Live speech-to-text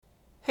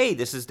Hey,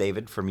 this is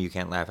David from You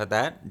Can't Laugh at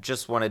That.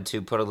 Just wanted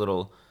to put a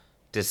little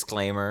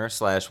disclaimer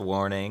 /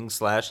 warning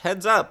 /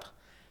 heads up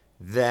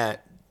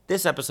that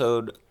this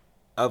episode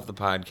of the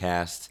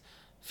podcast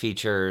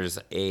features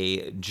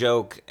a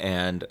joke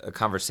and a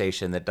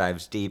conversation that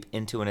dives deep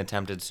into an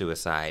attempted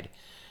suicide.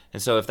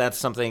 And so if that's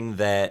something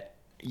that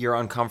you're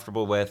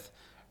uncomfortable with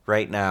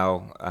right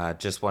now,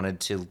 just wanted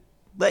to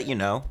let you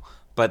know.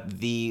 But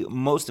the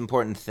most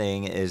important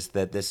thing is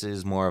that this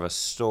is more of a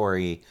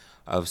story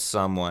of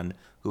someone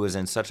who was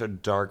in such a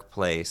dark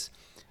place,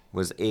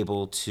 was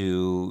able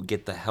to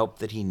get the help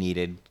that he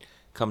needed,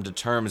 come to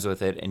terms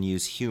with it, and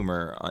use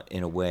humor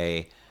in a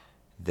way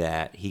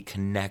that he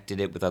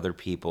connected it with other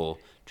people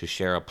to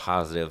share a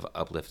positive,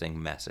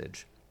 uplifting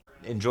message.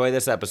 Enjoy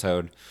this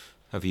episode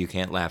of You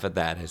Can't Laugh at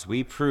That as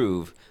we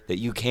prove that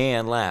you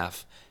can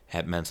laugh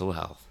at mental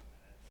health.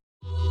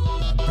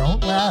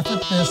 Don't laugh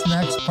at this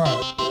next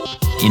part.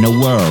 In a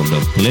world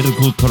of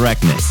political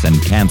correctness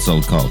and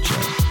cancel culture,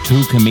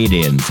 two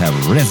comedians have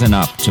risen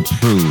up to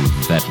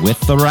prove that with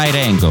the right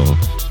angle,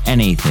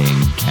 anything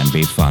can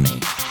be funny.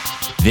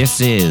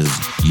 This is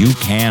You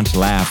Can't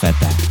Laugh at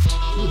That.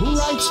 Who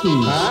writes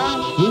these?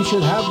 We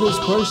should have this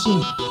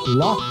person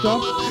locked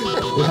up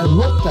and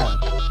looked at.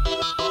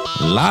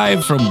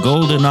 Live from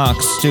Golden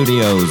Ox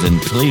Studios in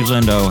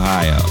Cleveland,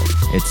 Ohio,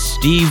 it's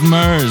Steve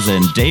Mers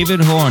and David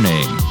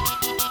Horning.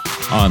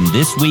 On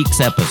this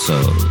week's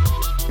episode...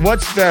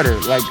 What's better,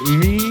 like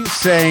me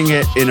saying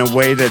it in a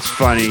way that's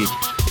funny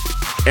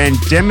and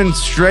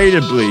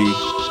demonstrably,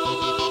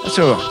 that's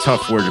a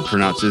tough word to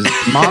pronounce, is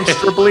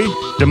demonstrably?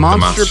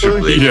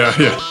 Demonstrably? Yeah.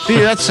 See,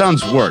 that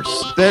sounds worse.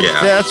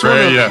 That's one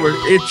of the words.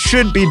 It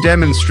should be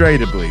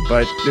demonstrably,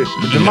 but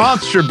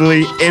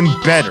demonstrably am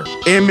better,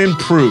 am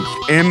improved,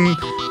 am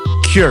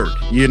cured,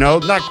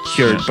 not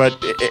cured, but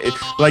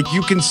like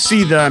you can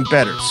see that I'm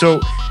better.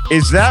 So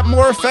is that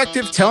more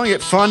effective, telling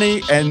it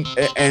funny and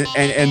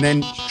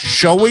then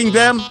showing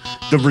them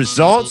the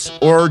results,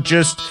 or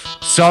just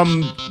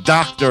some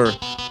doctor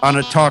on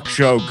a talk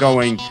show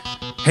going,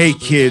 hey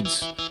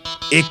kids,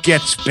 it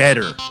gets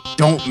better,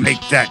 don't make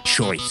that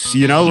choice,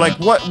 like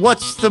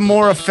what's the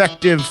more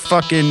effective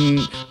fucking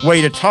way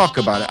to talk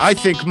about it? I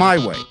think my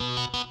way.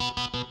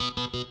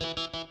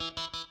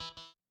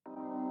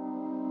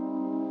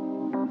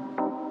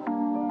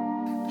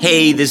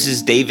 Hey, this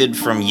is David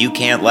from You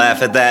Can't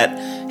Laugh at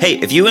That. Hey,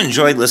 if you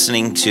enjoyed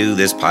listening to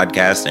this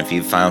podcast, and if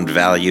you found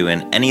value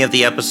in any of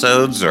the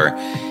episodes, or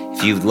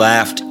if you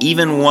laughed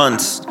even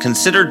once,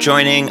 consider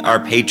joining our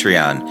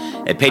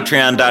Patreon at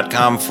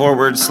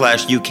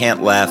patreon.com/You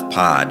Can't Laugh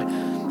Pod.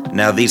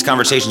 Now, these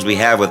conversations we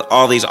have with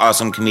all these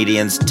awesome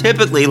comedians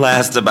typically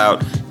last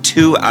about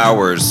 2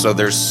 hours, so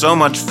there's so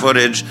much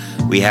footage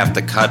we have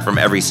to cut from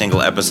every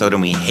single episode,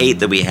 and we hate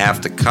that we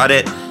have to cut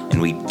it,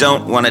 and we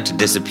don't want it to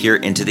disappear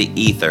into the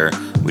ether,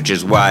 which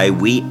is why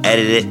we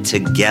edit it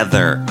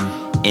together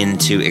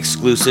into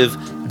exclusive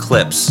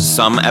clips.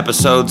 Some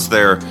episodes,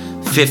 they're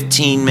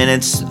 15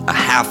 minutes, a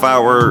half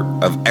hour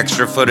of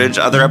extra footage.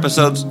 Other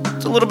episodes,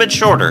 it's a little bit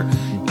shorter.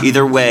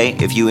 Either way,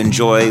 if you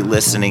enjoy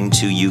listening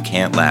to You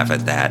Can't Laugh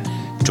at That,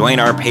 join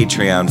our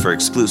Patreon for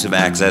exclusive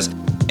access.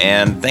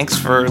 And thanks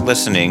for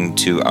listening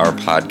to our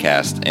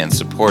podcast and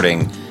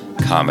supporting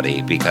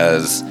comedy,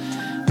 because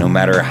no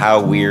matter how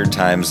weird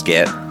times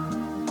get,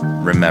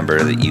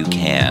 remember that you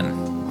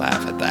can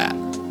laugh at that.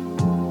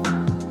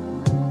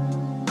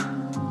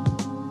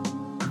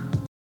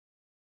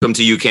 Welcome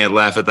to You Can't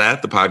Laugh at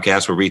That, the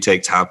podcast where we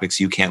take topics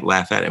you can't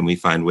laugh at and we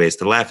find ways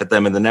to laugh at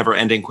them in the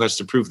never-ending quest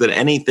to prove that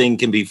anything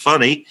can be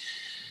funny.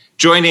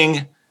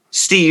 Joining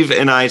Steve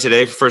and I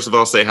today, first of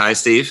all, say hi,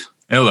 Steve.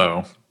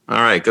 Hello.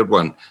 All right, good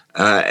one.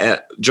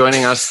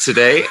 Joining us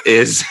today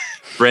is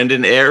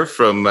Brendan Eyre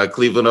from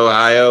Cleveland,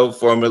 Ohio,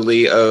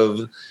 formerly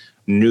of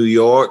New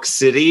York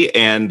City,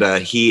 and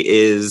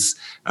he's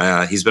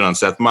been on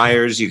Seth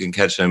Meyers. You can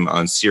catch him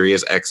on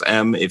Sirius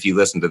XM if you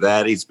listen to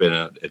that. He's been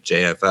at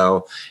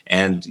JFL,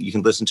 and you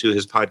can listen to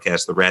his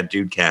podcast, The Rad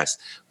Dude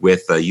Cast,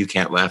 with You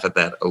Can't Laugh at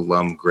That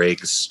alum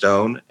Greg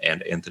Stone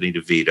and Anthony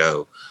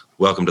DeVito.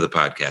 Welcome to the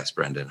podcast,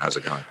 Brendan. How's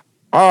it going?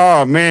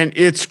 Oh man,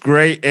 it's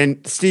great.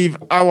 And Steve,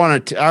 I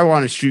want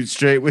to shoot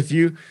straight with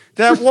you.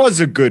 That was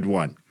a good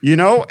one,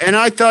 and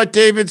I thought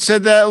David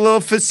said that a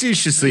little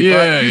facetiously.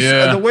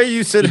 Yeah. The way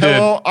you said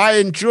hello, I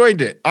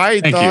enjoyed it.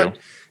 I thought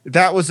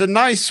that was a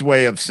nice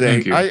way of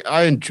saying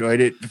I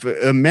enjoyed it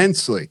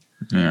immensely.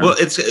 Yeah. Well,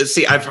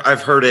 see,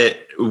 I've heard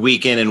it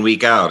week in and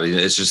week out.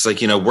 It's just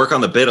like, work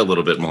on the bit a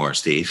little bit more,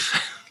 Steve.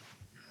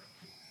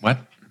 What?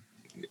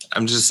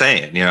 I'm just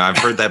saying, I've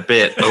heard that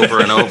bit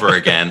over and over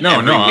again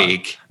every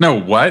week. No,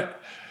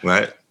 what?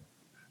 What?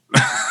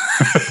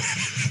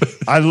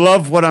 I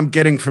love what I'm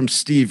getting from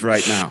Steve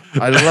right now.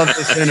 I love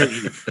this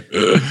interview.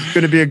 It's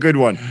going to be a good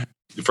one.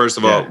 First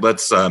of all,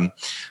 let's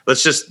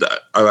just,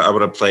 I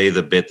want to play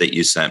the bit that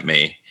you sent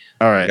me.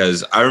 All right.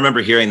 Because I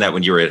remember hearing that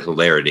when you were at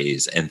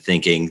Hilarities and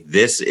thinking,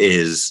 this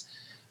is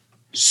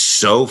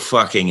so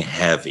fucking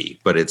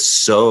heavy, but it's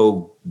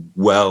so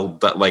well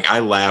done. Like, I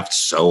laughed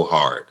so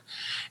hard.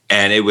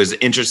 And it was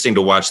interesting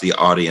to watch the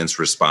audience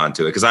respond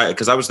to it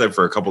because I was there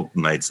for a couple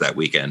nights that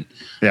weekend,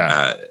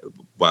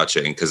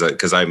 watching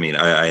because I mean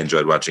I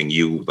enjoyed watching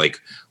you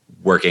like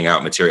working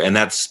out material, and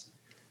that's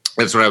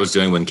what I was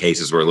doing when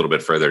cases were a little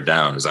bit further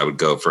down. Is I would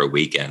go for a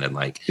weekend and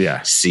like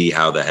see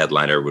how the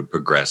headliner would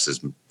progress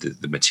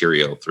the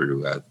material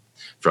through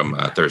from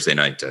Thursday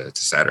night to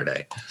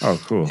Saturday.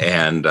 Oh, cool!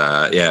 And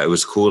it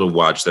was cool to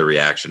watch the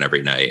reaction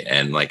every night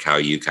and like how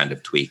you kind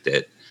of tweaked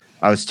it.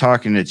 I was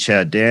talking to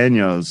Chad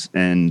Daniels,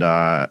 and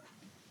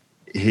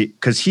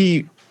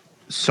he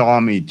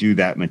saw me do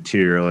that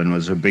material and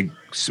was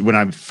when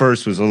I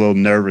first was a little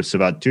nervous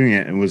about doing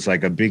it, and was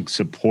like a big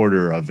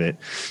supporter of it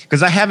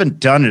because I haven't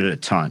done it a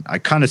ton. I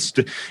kind of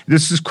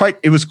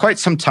it was quite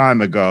some time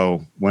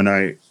ago when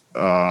I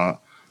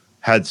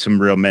had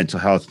some real mental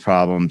health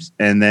problems,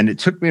 and then it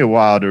took me a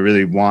while to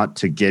really want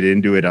to get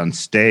into it on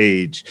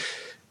stage,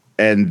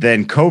 and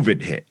then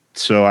COVID hit.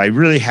 So I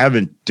really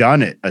haven't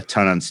done it a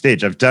ton on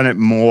stage. I've done it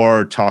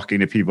more talking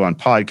to people on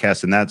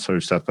podcasts and that sort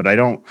of stuff, but I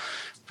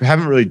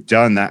haven't really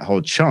done that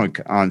whole chunk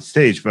on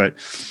stage. But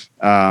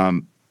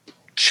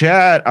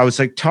Chad, I was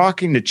like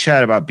talking to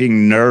Chad about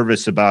being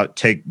nervous about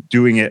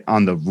doing it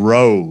on the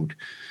road,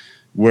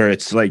 where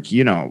it's like,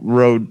 you know,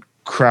 road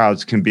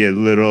crowds can be a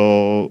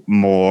little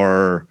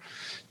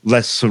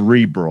less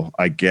cerebral,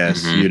 I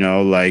guess, you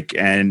know, like,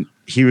 and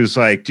he was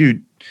like,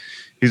 dude,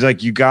 he's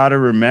like, you got to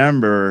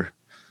remember,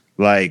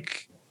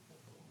 like,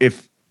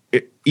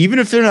 even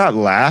if they're not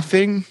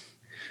laughing,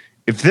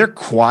 if they're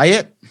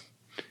quiet,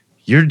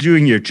 you're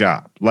doing your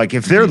job. Like,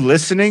 if they're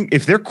listening,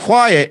 if they're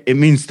quiet, it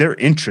means they're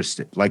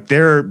interested. Like,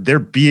 they're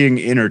being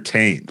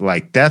entertained.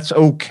 Like, that's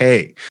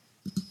okay.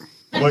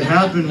 What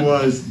happened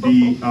was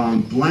the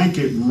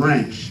blanket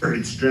wrench,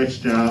 it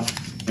stretched out,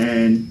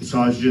 and so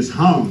I was just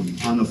hung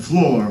on the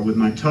floor with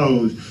my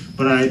toes,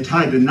 but I had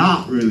tied the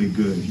knot really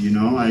good, you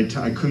know? I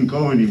couldn't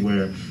go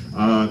anywhere.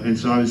 And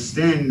so I was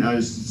standing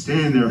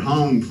there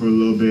hung for a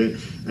little bit,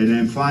 and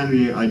then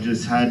finally I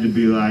just had to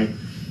be like,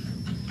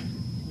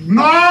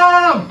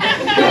 Mom!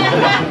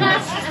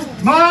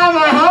 Mom,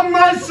 I hung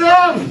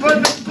myself,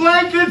 but the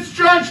blanket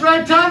stretched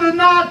right, tied the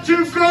knot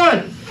too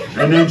good.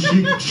 And then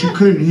she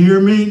couldn't hear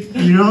me,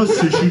 you know,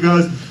 so she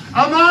goes,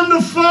 I'm on the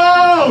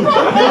phone!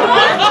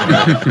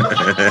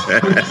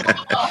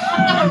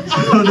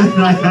 So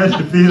then I had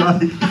to be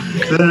like,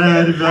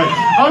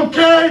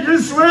 okay,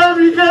 just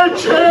wherever you get a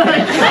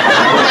chance.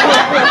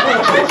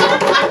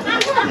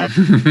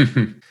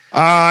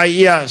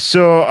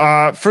 So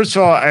first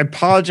of all, I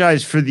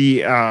apologize for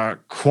the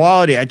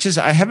quality. I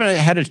haven't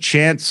had a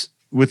chance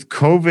with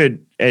COVID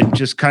and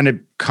just kind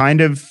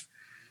of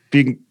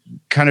being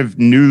kind of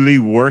newly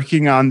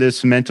working on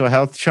this mental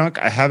health chunk.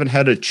 I haven't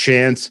had a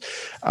chance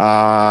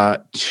to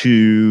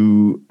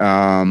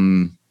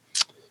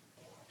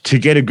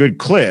get a good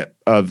clip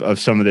of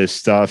some of this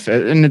stuff,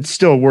 and it's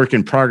still a work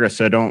in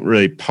progress. I don't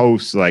really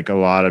post like a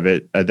lot of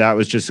it. That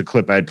was just a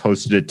clip I had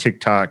posted to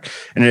TikTok,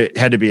 and it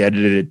had to be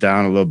edited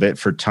down a little bit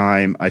for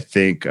time, I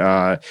think.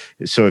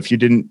 So if you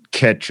didn't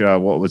catch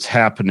what was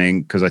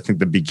happening, because I think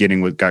the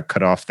beginning got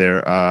cut off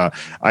there,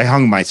 I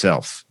hung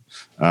myself.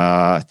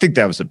 I think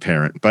that was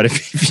apparent, but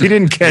if you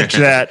didn't catch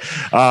that,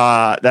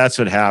 that's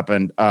what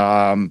happened.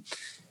 And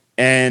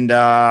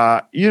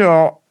you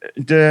know,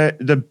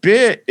 the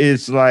bit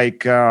is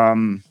like,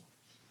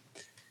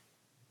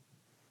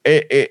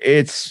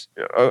 it's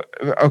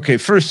okay.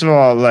 First of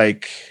all,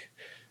 like,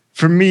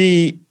 for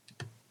me,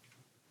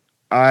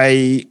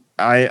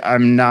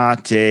 I'm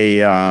not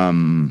a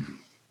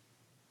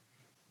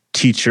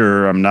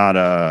teacher. I'm not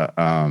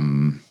a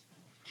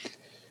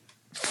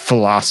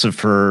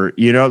philosopher,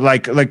 you know,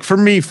 like for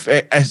me,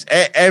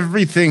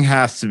 everything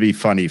has to be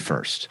funny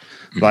first.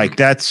 Like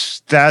I'm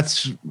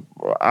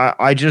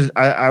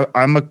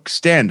a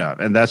stand-up,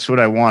 and that's what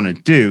I want to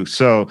do.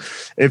 So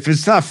if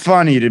it's not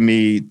funny to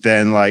me,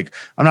 then like,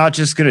 I'm not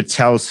just going to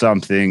tell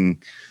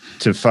something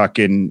to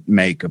fucking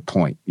make a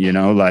point, you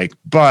know, like,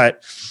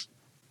 but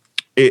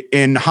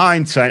in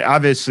hindsight,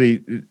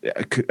 obviously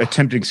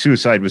attempting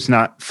suicide was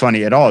not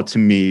funny at all to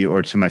me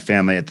or to my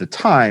family at the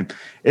time.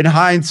 In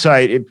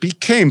hindsight, it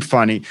became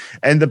funny.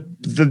 And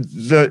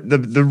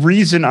the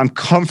reason I'm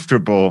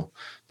comfortable,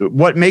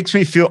 what makes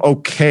me feel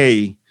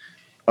okay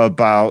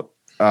about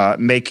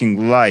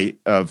making light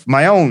of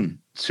my own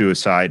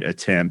suicide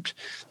attempt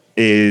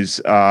is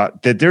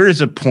that there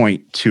is a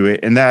point to it.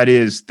 And that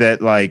is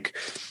that, like,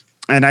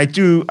 and I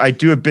do a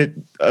bit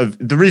of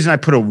the reason I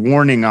put a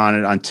warning on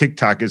it on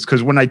TikTok is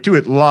because when I do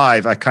it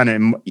live, I kind of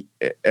am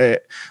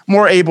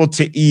more able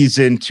to ease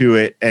into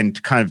it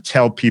and kind of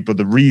tell people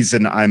the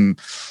reason I'm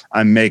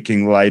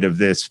making light of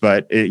this.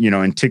 But you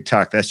know, in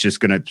TikTok, that's just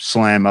going to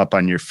slam up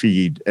on your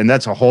feed, and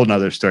that's a whole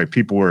nother story.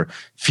 People were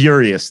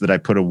furious that I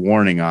put a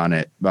warning on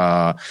it.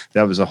 That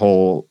was a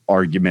whole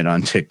argument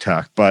on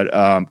TikTok,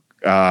 but.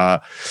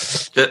 What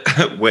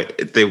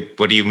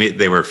do you mean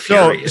they were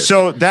furious?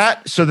 So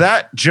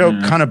that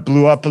joke kind of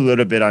blew up a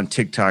little bit on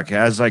TikTok. It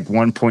has like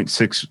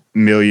 1.6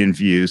 million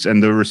views,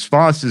 and the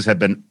responses have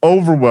been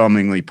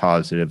overwhelmingly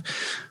positive.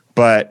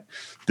 But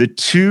The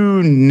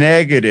two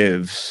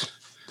negatives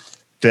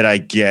that I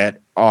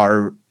get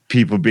are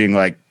people being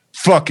like,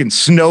 fucking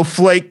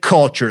snowflake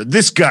culture.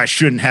 This guy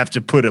shouldn't have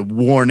to put a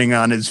warning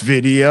on his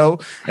video.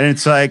 And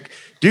it's like,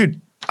 dude,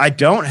 I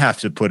don't have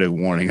to put a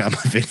warning on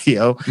my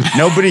video.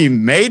 Nobody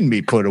made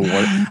me put a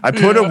warning. I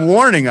put a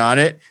warning on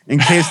it in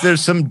case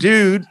there's some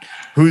dude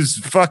whose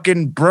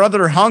fucking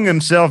brother hung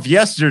himself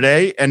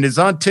yesterday and is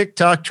on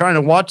TikTok trying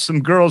to watch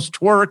some girls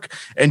twerk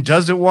and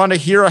doesn't want to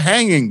hear a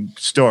hanging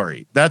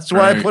story. That's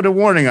why I put a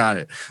warning on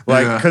it.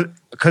 Like,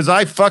 because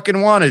I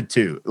fucking wanted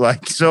to.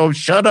 Like, so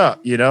shut up,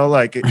 you know?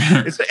 Like,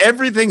 it's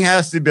everything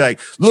has to be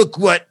like, look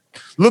what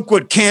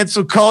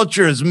cancel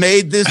culture has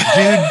made this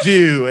dude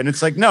do. And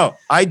it's like, no,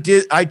 I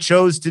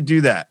chose to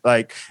do that.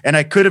 Like, and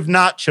I could have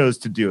not chose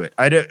to do it.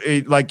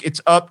 Like,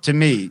 it's up to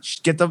me.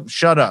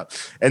 Shut up.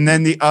 And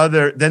then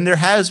then there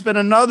has been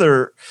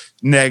another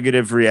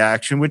negative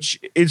reaction, which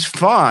is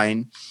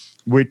fine,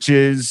 which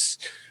is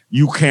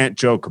you can't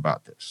joke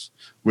about this,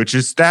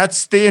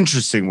 that's the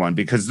interesting one,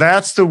 because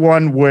that's the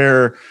one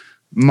where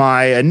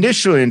my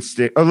initial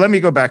instinct, let me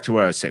go back to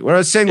what I was saying. What I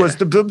was saying was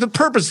the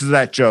purpose of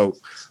that joke,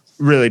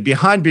 really,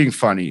 behind being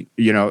funny,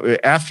 you know,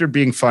 after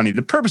being funny,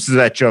 the purpose of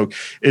that joke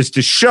is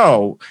to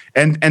show,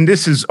 and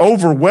this is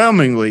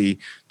overwhelmingly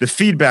the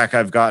feedback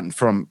I've gotten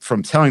from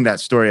telling that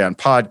story on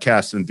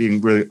podcasts and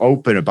being really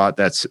open about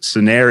that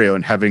scenario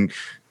and having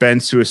been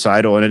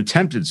suicidal and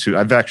attempted suicide.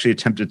 I've actually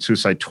attempted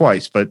suicide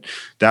twice, but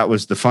that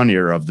was the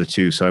funnier of the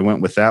two, so I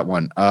went with that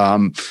one.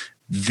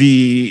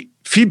 The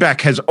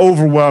feedback has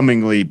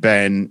overwhelmingly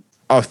been,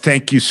 oh,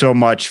 thank you so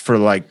much for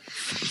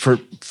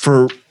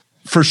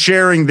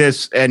sharing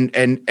this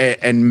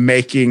and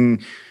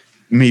making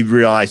me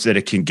realize that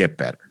it can get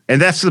better.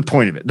 And that's the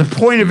point of it. The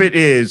point of it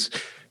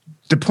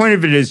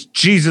is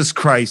Jesus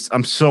Christ,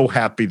 I'm so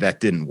happy that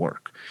didn't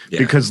work. Yeah.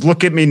 Because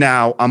look at me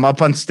now. I'm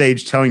up on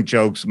stage telling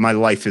jokes. My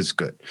life is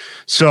good.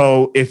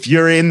 So if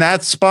you're in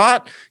that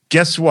spot,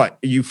 guess what?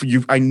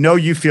 I know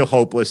you feel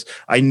hopeless.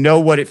 I know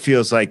what it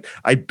feels like.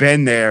 I've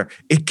been there.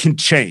 It can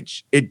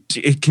change.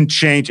 It can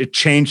change. It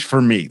changed for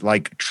me.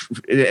 Like,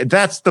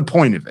 that's the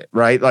point of it,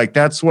 right? Like,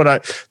 that's why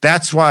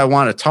I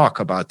want to talk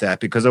about that,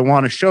 because I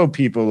want to show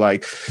people,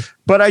 like,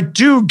 but I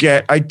do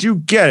get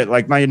it.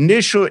 Like, my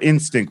initial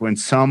instinct when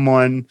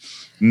someone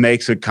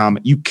makes a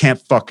comment, you can't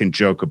fucking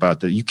joke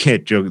about that. You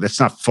can't joke. That's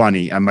not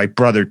funny. And my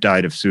brother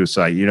died of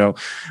suicide. You know,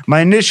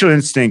 my initial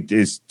instinct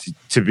is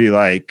to be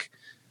like,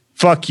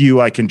 fuck you,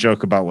 I can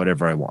joke about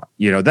whatever I want.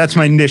 You know, that's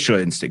my initial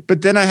instinct.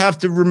 But then I have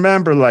to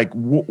remember, like,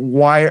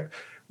 why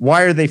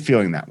are they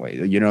feeling that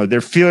way? You know, they're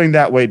feeling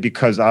that way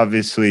because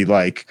obviously,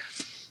 like,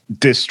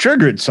 this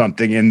triggered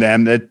something in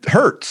them that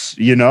hurts,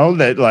 you know,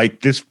 that,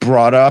 like, this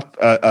brought up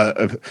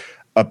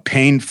a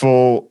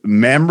painful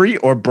memory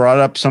or brought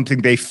up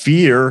something they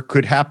fear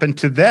could happen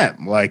to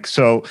them. Like,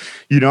 so,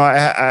 you know,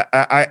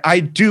 I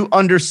do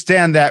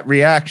understand that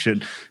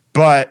reaction,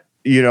 but,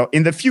 you know,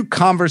 in the few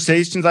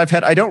conversations I've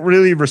had, I don't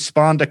really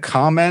respond to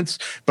comments,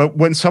 but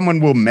when someone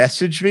will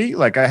message me,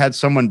 like, I had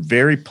someone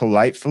very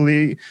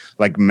politely,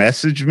 like,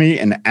 message me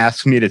and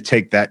ask me to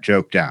take that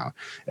joke down,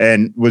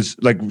 and was,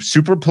 like,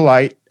 super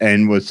polite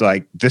and was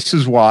like, this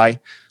is why,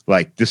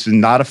 like, this is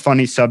not a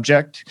funny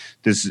subject.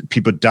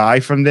 People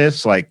die from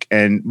this, like,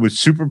 and was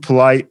super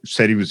polite,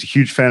 said he was a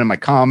huge fan of my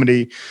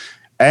comedy.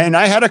 And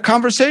I had a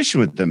conversation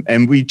with them,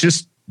 and we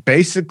just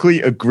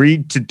basically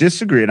agreed to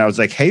disagree. And I was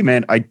like, hey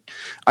man,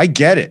 I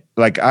get it.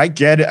 Like, I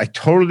get it. I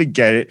totally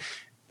get it.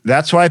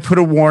 That's why I put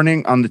a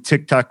warning on the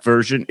TikTok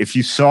version. If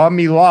you saw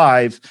me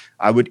live,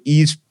 I would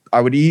ease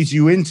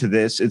you into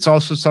this. It's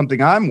also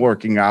something I'm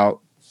working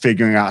out,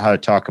 figuring out how to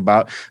talk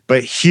about.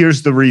 But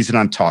here's the reason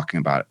I'm talking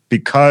about it,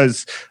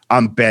 because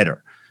I'm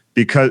better.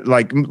 Because,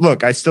 like,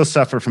 look, I still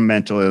suffer from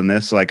mental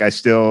illness. Like, I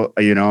still,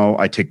 you know,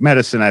 I take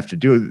medicine. I have to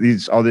do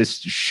all this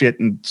shit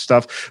and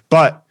stuff.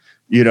 But,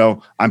 you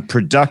know, I'm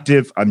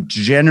productive. I'm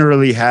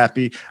generally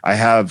happy. I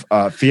have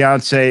a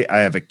fiance. I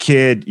have a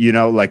kid. You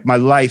know, like, my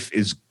life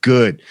is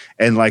good.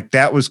 And, like,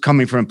 that was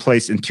coming from a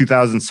place in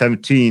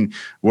 2017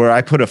 where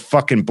I put a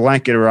fucking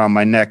blanket around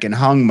my neck and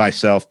hung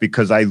myself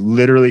because I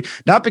literally,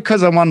 not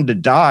because I wanted to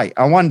die,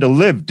 I wanted to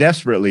live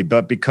desperately,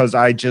 but because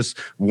I just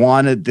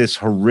wanted this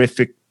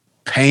horrific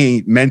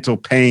pain, mental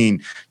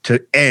pain,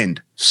 to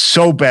end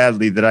so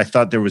badly that I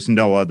thought there was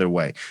no other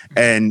way.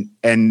 And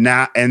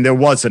there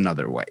was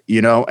another way,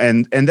 you know,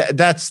 and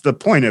that's the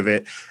point of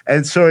it.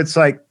 And so it's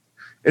like,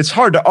 it's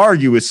hard to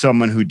argue with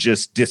someone who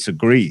just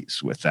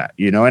disagrees with that,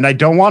 you know, and I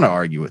don't want to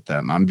argue with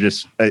them.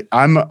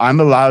 I'm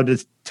allowed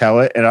to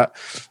tell it, and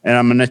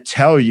I'm going to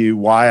tell you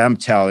why I'm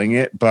telling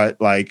it. But,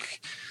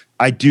 like,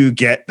 I do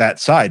get that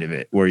side of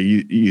it where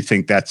you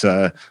think that's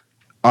a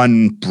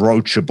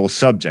unbroachable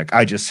subject.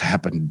 I just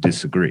happen to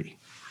disagree.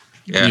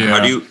 Yeah.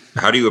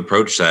 How do you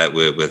approach that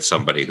with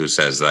somebody who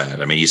says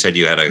that? I mean, you said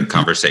you had a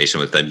conversation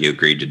with them, you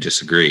agreed to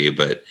disagree,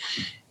 but,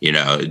 you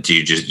know, do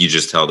you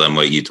just tell them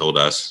what you told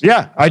us?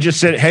 Yeah, I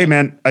just said, hey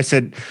man, I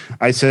said,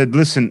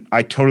 listen,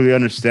 I totally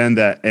understand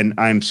that, and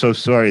I'm so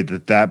sorry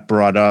that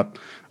brought up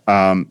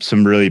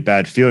some really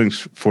bad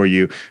feelings for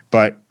you,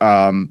 but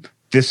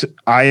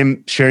I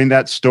am sharing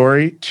that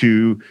story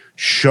to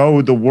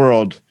show the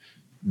world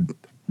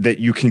that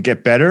you can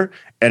get better.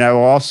 And I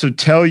will also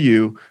tell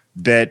you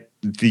that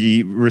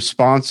the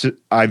response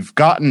I've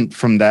gotten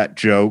from that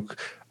joke,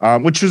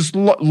 which was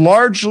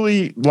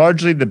largely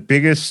the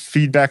biggest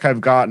feedback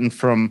I've gotten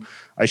from,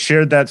 I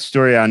shared that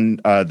story on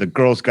the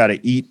Girls Gotta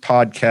Eat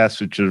podcast,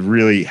 which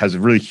has a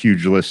really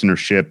huge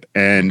listenership.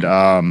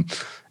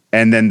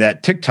 And then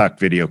that TikTok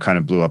video kind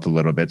of blew up a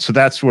little bit. So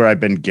that's where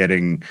I've been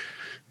getting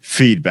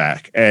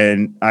feedback.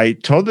 And I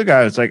told the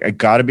guy, I was like, I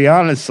gotta be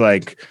honest,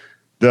 like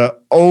the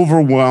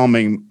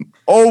overwhelming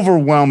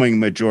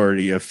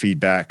majority of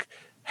feedback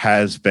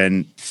has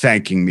been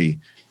thanking me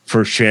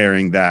for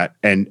sharing that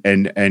and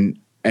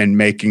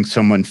making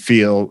someone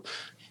feel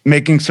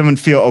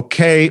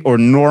okay or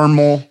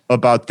normal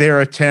about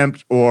their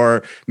attempt,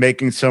 or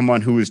making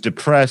someone who is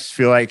depressed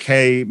feel like,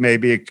 hey,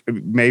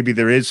 maybe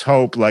there is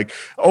hope. Like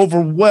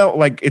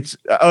it's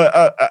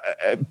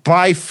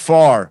by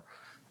far,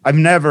 I've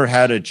never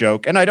had a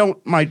joke, and I don't.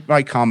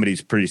 My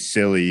comedy's pretty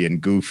silly and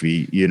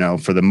goofy,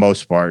 for the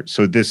most part.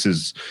 So it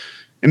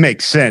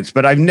makes sense.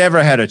 But I've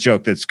never had a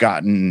joke that's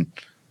gotten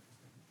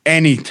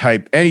any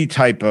type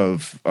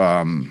of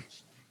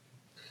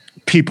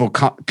people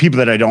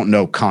that I don't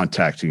know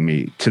contacting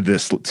me to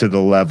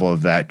the level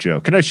of that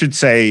joke. And I should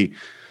say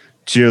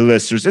to your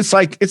listeners, it's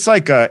a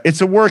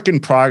work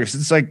in progress.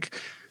 It's like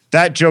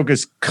that joke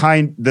is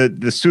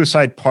the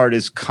suicide part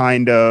is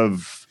kind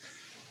of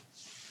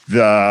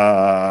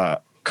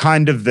the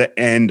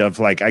end of,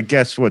 like, I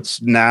guess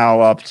what's now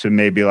up to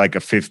maybe like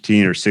a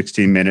 15 or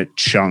 16 minute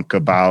chunk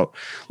about,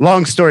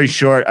 long story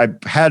short, I've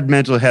had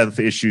mental health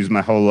issues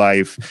my whole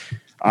life.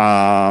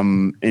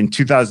 In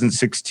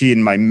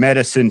 2016, my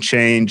medicine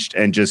changed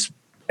and just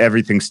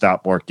everything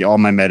stopped working. All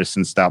my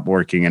medicine stopped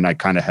working, and I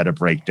kind of had a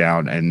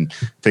breakdown, and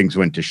things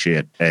went to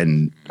shit,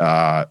 and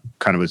kind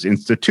of was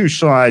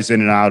institutionalized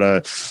in and out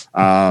of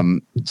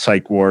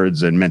psych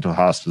wards and mental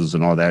hospitals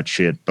and all that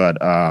shit. But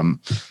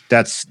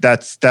that's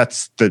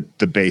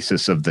the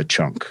basis of the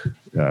chunk.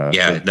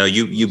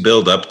 You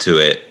build up to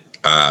it,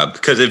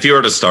 because if you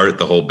were to start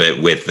the whole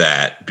bit with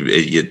that,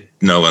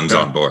 no one's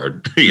on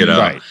board.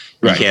 Right.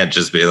 You can't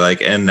just be like,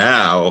 and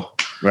now.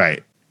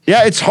 Right.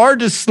 Yeah, it's hard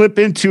to slip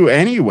into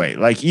anyway.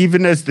 Like,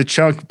 even as the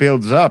chunk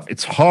builds up,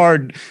 it's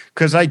hard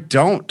because I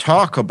don't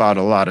talk about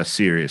a lot of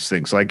serious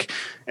things. Like,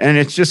 and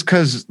it's just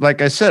because,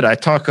 like I said, I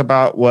talk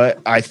about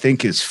what I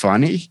think is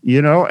funny,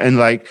 and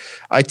like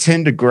I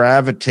tend to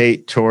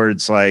gravitate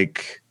towards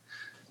like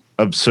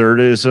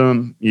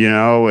absurdism,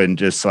 and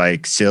just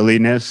like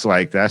silliness.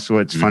 Like, that's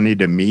what's funny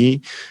to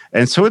me.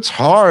 And so it's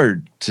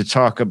hard to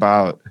talk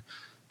about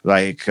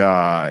like,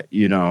 fucking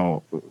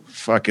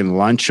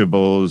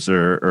Lunchables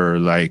or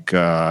like,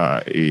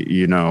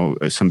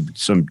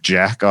 some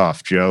jack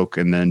off joke,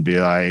 and then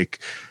be like,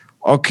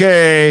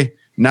 okay,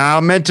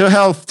 now mental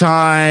health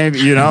time,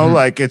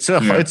 like it's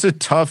a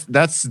tough,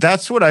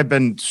 that's what I've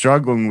been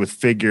struggling with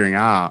figuring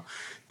out.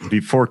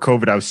 Before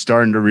COVID, I was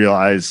starting to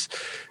realize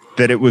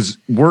that it was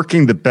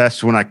working the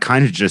best when I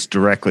kind of just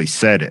directly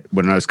said it,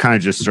 when I was kind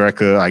of just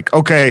directly like,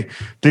 okay,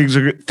 things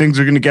are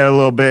going to get a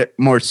little bit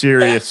more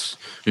serious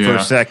for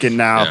a second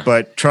now,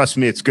 but trust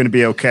me, it's going to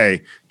be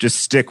okay. Just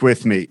stick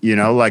with me,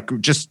 like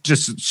just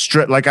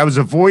like I was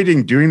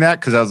avoiding doing that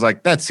because I was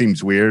like, that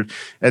seems weird.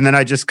 And then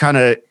I just kind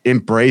of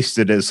embraced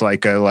it as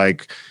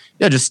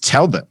just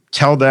tell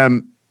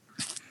them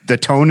the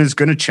tone is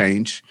going to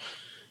change.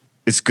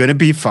 It's going to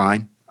be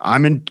fine.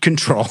 I'm in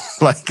control.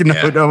 Like,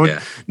 no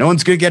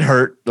one's going to get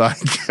hurt. Like,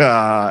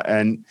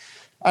 and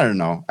I don't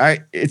know.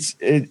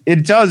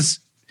 It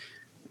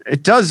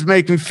does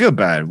make me feel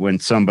bad when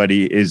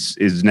somebody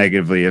is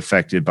negatively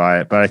affected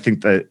by it. But I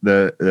think that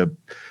the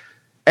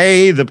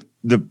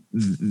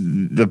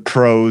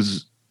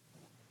pros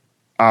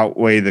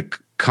outweigh the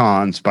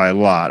cons by a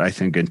lot, I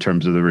think, in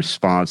terms of the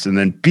response. And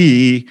then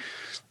B,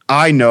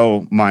 I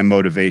know my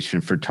motivation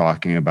for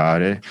talking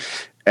about it.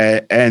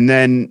 And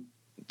then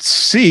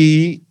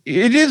C,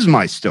 it is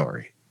my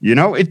story.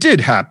 It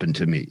did happen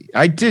to me.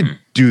 I did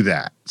do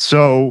that.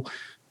 So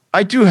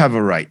I do have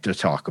a right to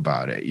talk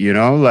about it,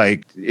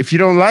 like, if you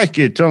don't like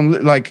it,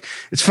 don't, like,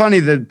 it's funny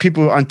that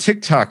people on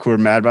TikTok who are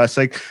mad about it. It's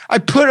like, I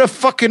put a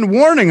fucking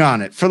warning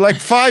on it for like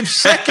 5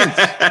 seconds.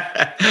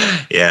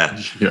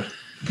 Yeah.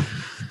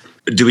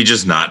 Do we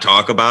just not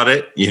talk about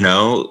it?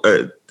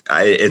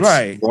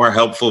 It's more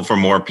helpful for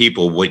more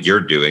people what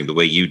you're doing, the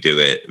way you do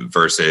it,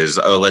 versus,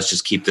 let's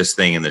just keep this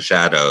thing in the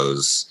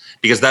shadows,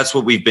 because that's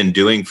what we've been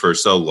doing for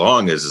so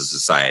long as a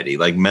society,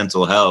 like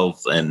mental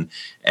health and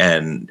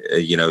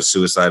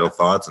suicidal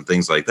thoughts and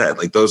things like that.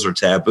 Like, those are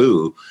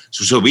taboo.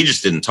 So we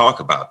just didn't talk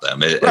about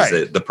them as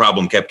the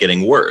problem kept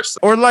getting worse.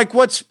 Or like,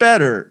 what's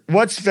better?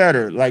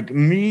 Like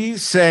me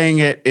saying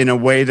it in a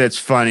way that's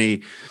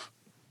funny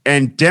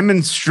and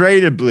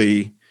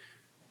demonstrably,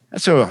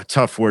 that's a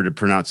tough word to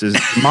pronounce. Is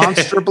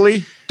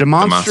demonstrably?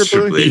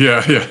 Demonstrably?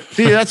 Yeah.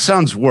 See, that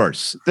sounds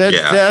worse.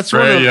 That's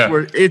one of those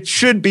words. It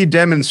should be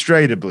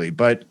demonstratably,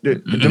 but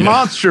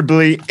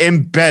demonstrably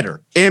am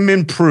better, am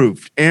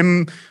improved,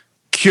 am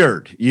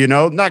cured,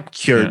 not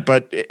cured,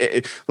 but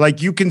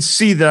like you can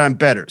see that I'm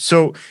better.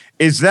 So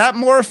is that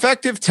more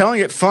effective,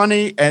 telling it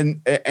funny and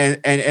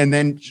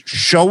then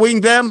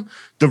showing them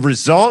the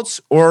results,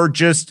 or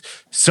just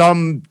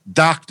some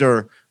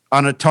doctor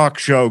on a talk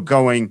show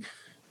going,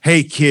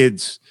 hey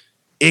kids,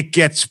 it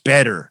gets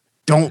better.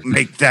 Don't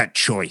make that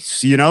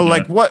choice.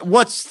 Like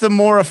what's the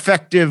more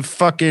effective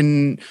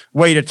fucking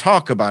way to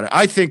talk about it?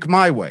 I think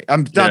my way.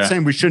 I'm not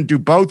saying we shouldn't do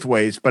both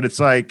ways, but it's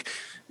like,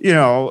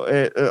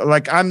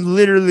 like I'm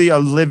literally a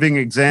living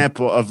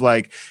example of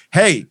like,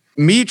 hey,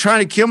 me trying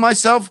to kill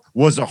myself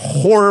was a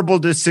horrible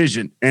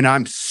decision. And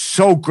I'm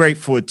so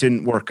grateful it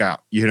didn't work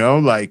out,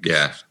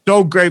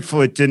 so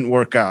grateful it didn't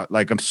work out.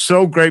 Like, I'm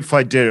so grateful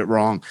I did it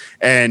wrong.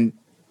 And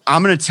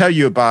I'm going to tell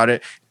you about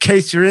it. In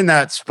case you're in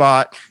that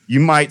spot, you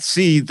might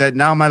see that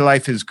now my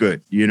life is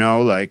good.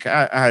 Like,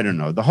 I don't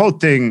know. The whole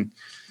thing.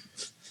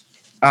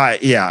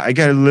 I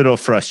get a little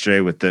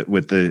frustrated with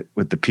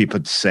the people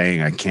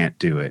saying I can't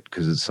do it,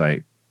 because it's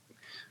like,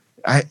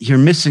 you're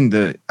missing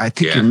the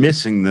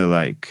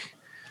like,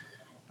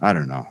 I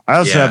don't know. I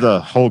also have the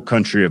whole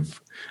country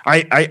of,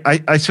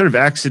 I sort of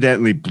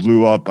accidentally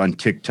blew up on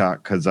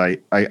TikTok because I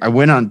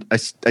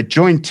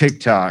joined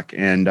TikTok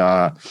and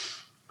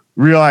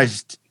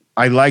realized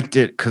I liked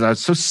it because I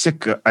was so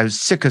sick. I was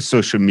sick of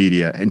social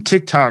media and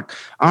TikTok.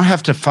 I don't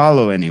have to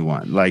follow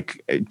anyone.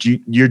 Like,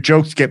 your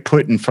jokes get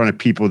put in front of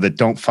people that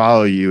don't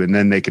follow you, and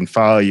then they can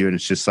follow you. And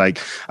it's just like,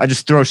 I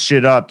just throw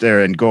shit up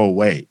there and go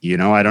away.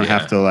 I don't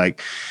have to like.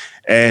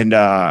 And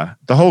the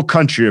whole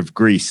country of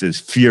Greece is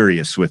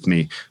furious with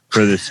me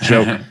for this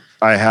joke.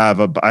 I have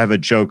a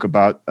joke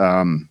about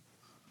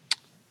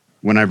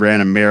when I ran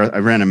a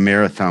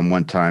marathon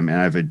one time, and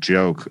I have a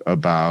joke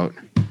about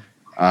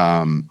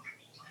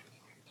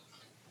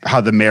how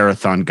the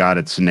marathon got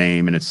its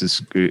name, and it's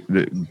this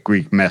the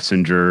Greek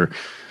messenger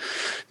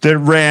that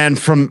ran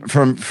from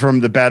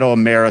the Battle of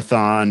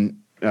Marathon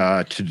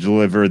to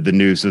deliver the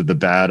news of the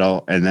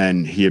battle, and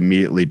then he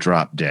immediately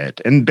dropped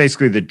dead. And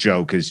basically the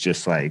joke is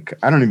just like,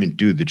 I don't even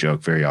do the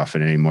joke very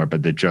often anymore,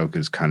 but the joke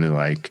is kind of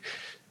like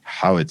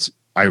how it's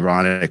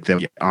ironic that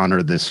we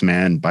honor this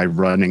man by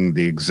running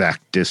the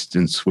exact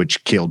distance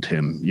which killed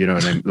him. You know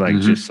what I mean? Like,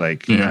 just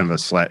like kind of a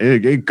slap.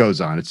 It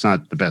goes on. It's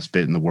not the best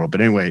bit in the world.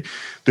 But anyway,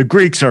 the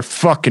Greeks are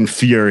fucking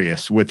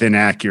furious with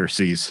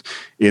inaccuracies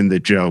in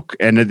the joke.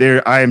 And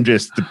I am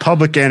just the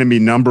public enemy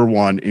number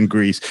one in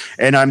Greece.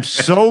 And I'm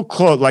so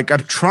close. Like,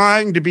 I'm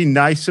trying to be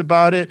nice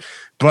about it,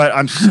 but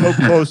I'm so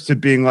close to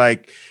being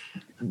like,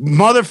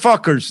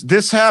 motherfuckers,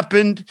 this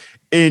happened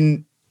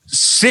in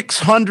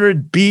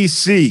 600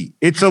 BC.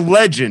 It's a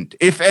legend,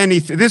 if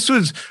anything. This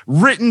was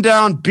written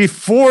down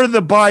before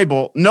the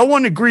Bible. No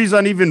one agrees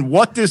on even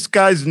what this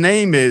guy's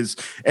name is,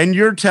 and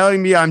you're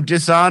telling me I'm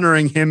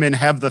dishonoring him and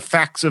have the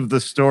facts of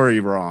the story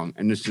wrong.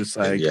 And it's just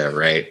like, yeah,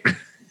 right.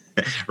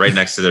 Right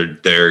next to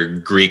their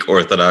Greek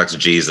Orthodox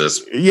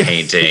Jesus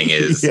painting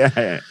is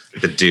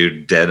the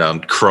dude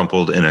dead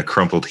crumpled in a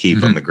crumpled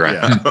heap on the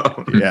ground.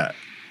 Yeah.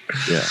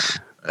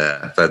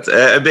 But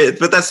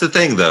that's the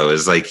thing, though,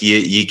 is like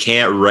you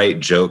can't write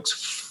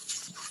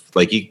jokes.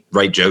 Like, you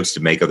write jokes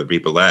to make other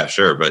people laugh,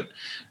 sure, but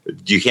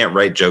you can't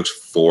write jokes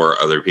for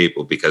other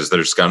people, because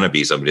there's gonna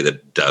be somebody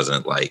that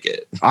doesn't like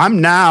it.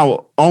 I'm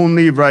now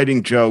only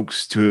writing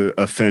jokes to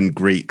offend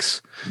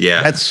Greeks.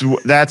 Yeah,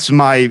 that's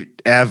my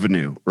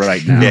avenue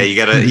right now.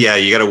 Yeah,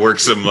 you gotta work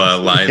some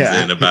lines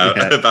in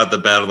about the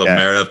Battle of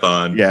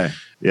Marathon. Yeah.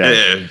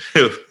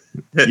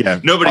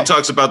 Nobody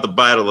talks about the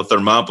Battle of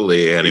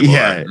Thermopylae anymore.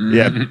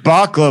 Yeah.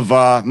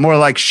 Baklava, more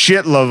like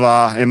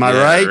shitlava. Am I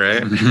right?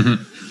 Right.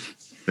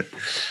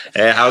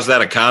 Hey, how's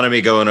that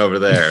economy going over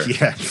there?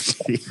 Yeah.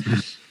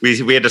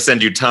 We had to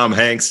send you Tom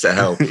Hanks to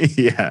help.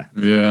 Yeah.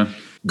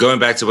 Going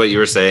back to what you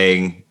were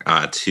saying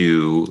about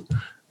your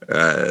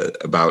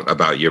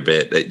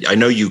bit, I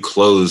know you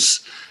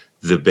close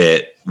the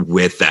bit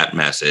with that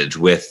message,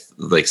 with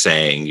like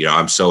saying,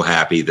 I'm so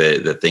happy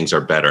that things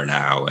are better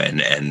now, and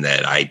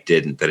that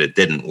it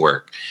didn't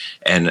work.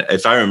 And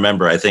if I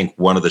remember, I think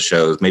one of the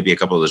shows, maybe a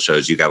couple of the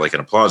shows, you got like an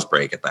applause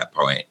break at that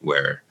point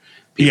where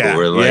people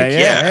were like,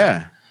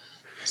 yeah.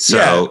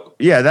 So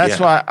that's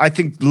why I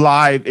think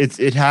live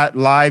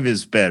live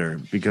is better,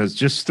 because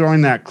just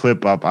throwing that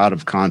clip up out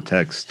of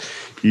context,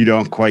 you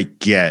don't quite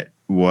get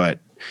what.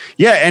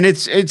 Yeah, and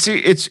it's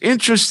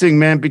interesting,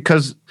 man,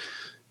 because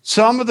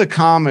some of the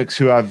comics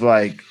who I've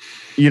like,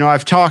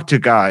 I've talked to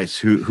guys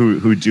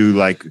who do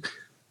like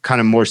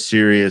kind of more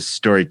serious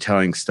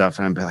storytelling stuff,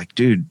 and I'm like,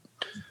 dude,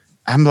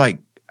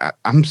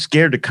 I'm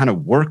scared to kind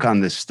of work on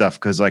this stuff,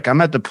 because like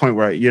I'm at the point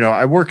where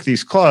I work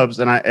these clubs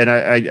and I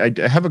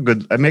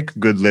make a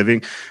good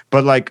living,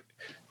 but like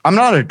I'm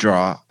not a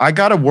draw. I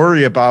got to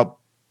worry about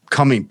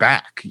coming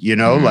back,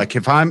 like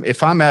if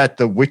I'm at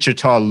the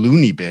Wichita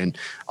Looney Bin,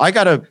 I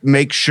got to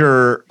make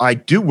sure I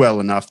do well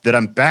enough that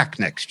I'm back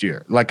next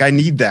year. Like, I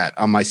need that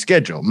on my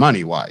schedule,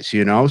 money wise,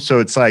 so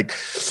it's like,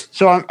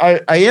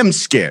 I am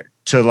scared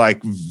to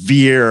like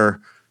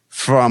veer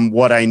from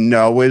what I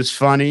know is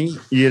funny,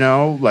 you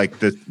know, like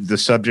the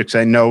subjects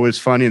I know is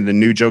funny and the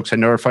new jokes I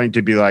know are funny,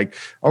 to be like,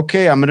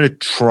 okay, I'm going to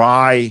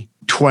try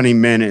 20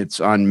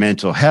 minutes on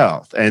mental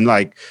health. And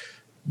like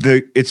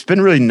it's been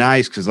really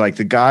nice because like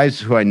the guys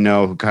who I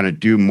know who kind of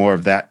do more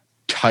of that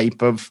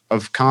type of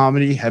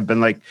comedy have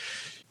been like,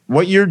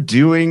 what you're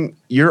doing,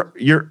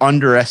 you're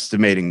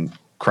underestimating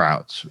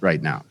crowds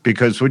right now,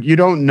 because what you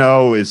don't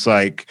know is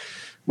like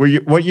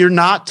what you're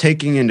not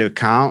taking into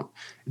account.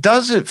 It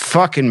doesn't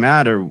fucking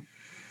matter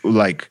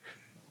like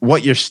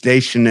what your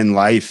station in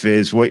life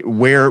is, what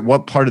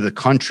part of the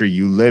country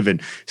you live in.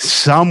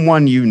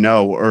 Someone you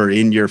know or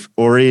in your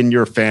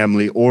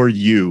family or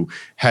you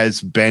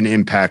has been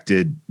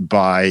impacted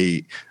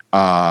by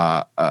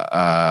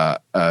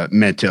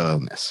mental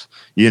illness.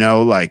 You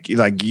know, like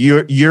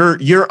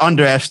you're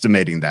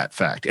underestimating that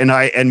fact.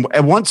 And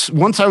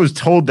once I was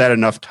told that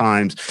enough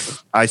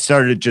times, I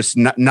started just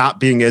not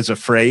being as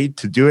afraid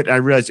to do it. And I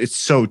realized it's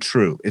so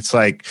true. It's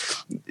like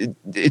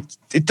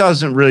it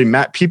doesn't really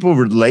matter. People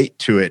relate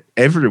to it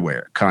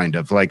everywhere, kind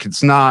of. Like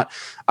it's not.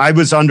 I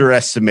was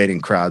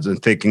underestimating crowds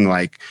and thinking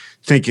like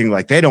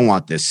they don't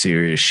want this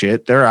serious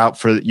shit. They're out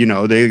for, you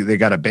know, they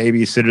got a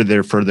babysitter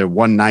there for their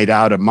one night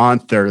out a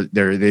month.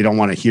 They don't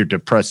want to hear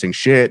depressing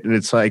shit. And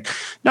it's like,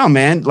 no,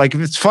 man, like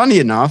if it's funny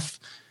enough,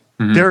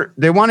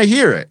 they want to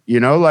hear it, you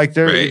know, like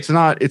it's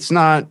not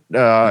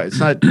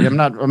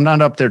I'm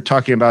not up there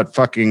talking about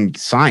fucking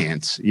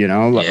science, you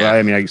know. Yeah.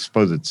 I mean, I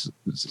suppose it's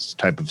this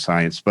type of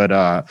science, but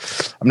I'm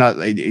not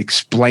like,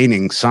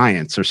 explaining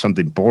science or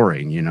something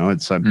boring, you know.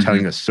 I'm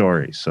telling a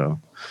story. So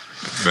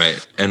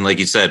right. And like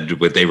you said,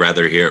 would they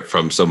rather hear it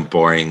from some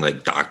boring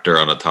like doctor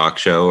on a talk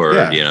show or,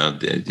 you know,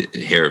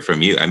 hear it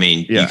from you? I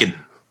mean, you could,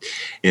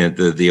 you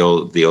know, the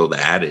old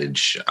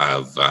adage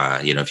of,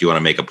 you know, if you want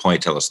to make a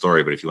point, tell a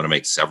story. But if you want to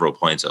make several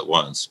points at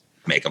once,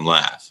 make them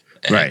laugh.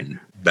 And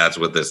that's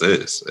what this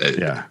is.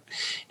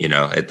 You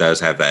know, it does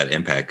have that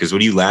impact. Because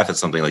when you laugh at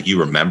something, like you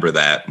remember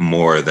that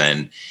more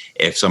than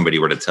if somebody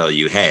were to tell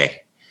you,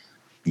 hey,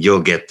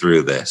 you'll get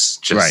through this.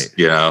 Just,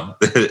 you know,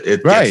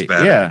 it gets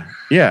better.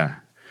 Yeah.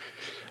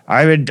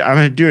 I'm going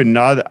to do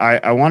another.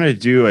 I want to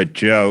do a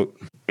joke.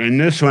 And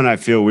this one I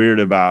feel weird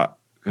about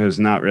because it's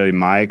not really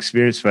my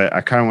experience, but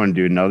I kind of want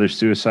to do another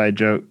suicide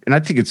joke. And I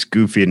think it's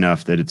goofy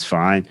enough that it's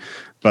fine.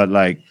 But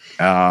like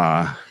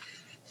the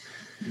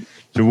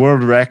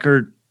world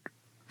record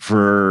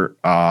for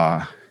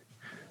the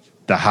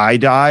high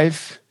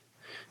dive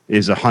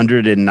is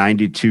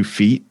 192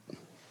 feet.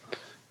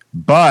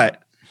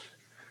 But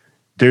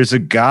there's a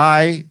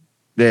guy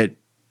that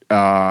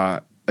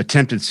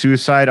attempted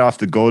suicide off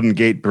the Golden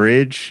Gate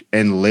Bridge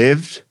and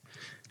lived.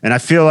 And I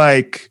feel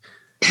like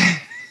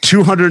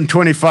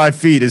 225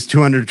 feet is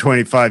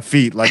 225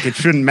 feet. Like it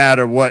shouldn't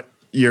matter what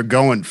you're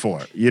going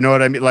for. You know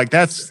what I mean? Like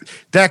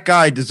that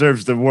guy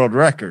deserves the world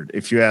record,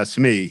 if you ask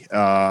me.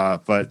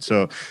 But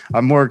so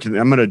I'm going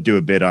to do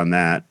a bit on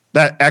that.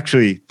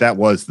 That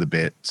was the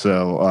bit.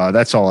 So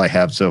that's all I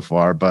have so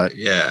far. But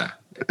yeah,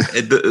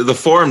 the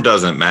form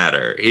doesn't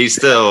matter. He's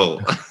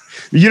still.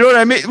 You know what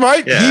I mean?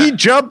 Right? Yeah. He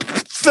jumped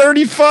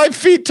 35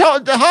 feet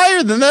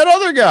higher than that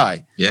other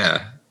guy.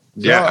 Yeah.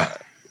 Yeah.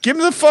 Give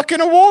him the fucking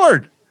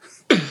award.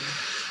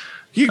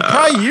 You could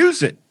probably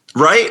use it.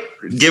 Right?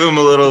 Give him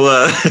a little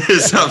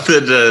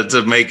something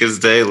to make his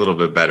day a little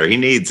bit better. He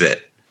needs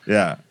it.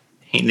 Yeah.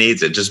 He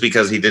needs it just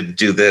because he didn't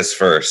do this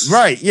first.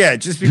 Right. Yeah.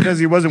 Just because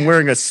he wasn't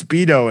wearing a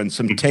Speedo and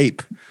some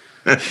tape.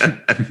 Right.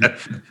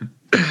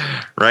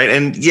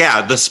 And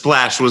yeah, the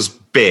splash was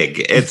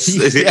big. It's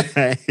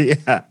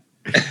yeah.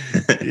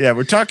 Yeah,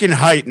 we're talking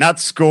height, not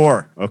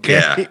score. Okay.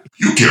 Yeah.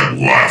 You can't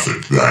laugh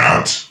at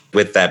that.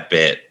 With that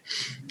bit,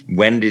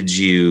 when did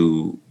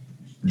you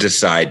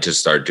decide to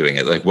start doing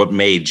it? Like, what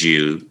made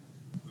you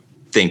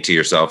think to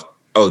yourself,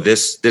 "Oh,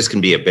 this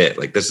can be a bit.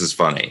 Like, this is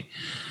funny"?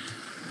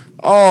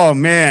 Oh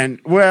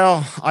man,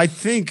 well, I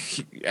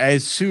think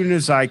as soon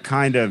as I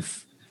kind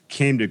of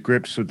came to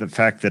grips with the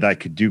fact that I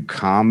could do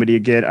comedy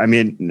again. I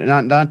mean,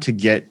 not to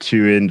get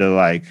too into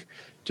like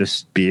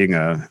just being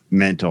a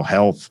mental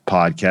health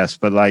podcast,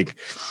 but like,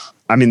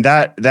 I mean,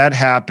 that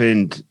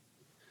happened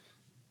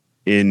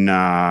in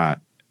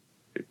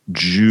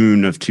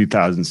June of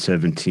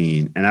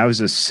 2017. And I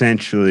was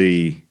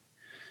essentially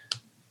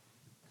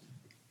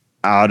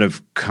out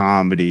of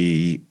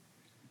comedy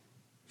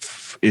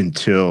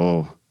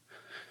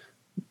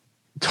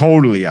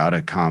totally out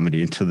of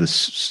comedy until the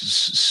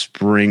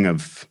spring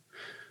of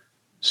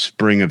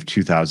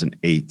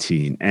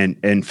 2018.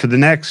 And for the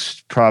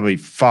next probably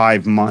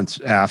 5 months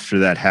after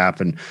that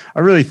happened, I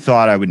really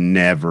thought I would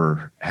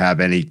never have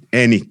any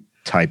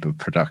type of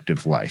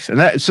productive life.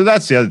 And so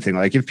that's the other thing.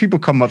 Like if people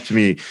come up to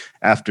me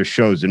after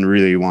shows and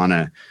really want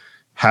to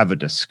have a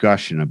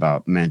discussion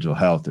about mental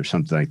health or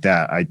something like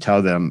that, I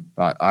tell them,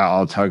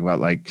 I'll talk about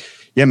like,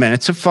 yeah, man,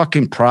 it's a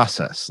fucking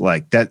process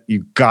like that.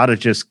 You got to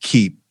just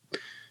keep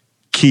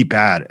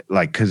at it.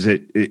 Like, cause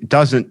it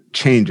doesn't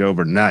change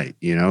overnight,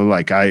 you know,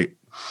 like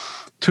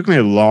took me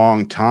a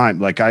long time.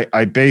 Like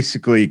I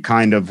basically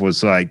kind of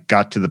was like,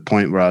 got to the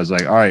point where I was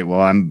like, all right,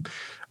 well, I'm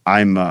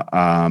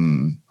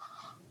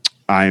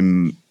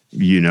I'm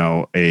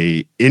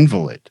a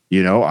invalid.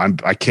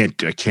 I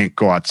can't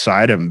go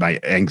outside. I'm my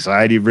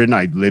anxiety ridden.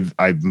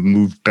 I've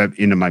moved back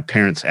into my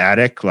parents'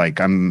 attic. Like,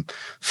 I'm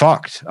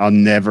fucked. I'll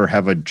never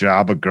have a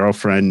job, a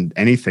girlfriend,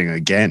 anything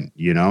again.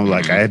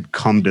 Like, I had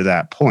come to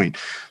that point.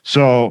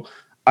 So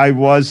I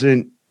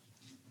wasn't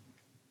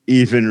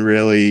even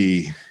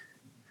really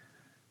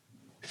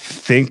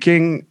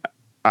thinking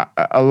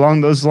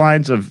along those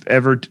lines of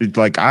ever,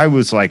 like, I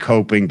was like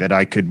hoping that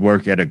I could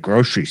work at a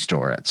grocery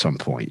store at some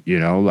point,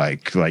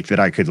 like that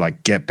I could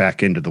like get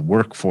back into the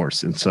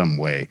workforce in some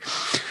way.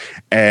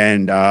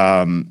 And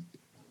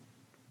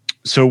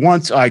so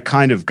once I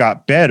kind of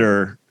got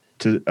better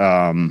to,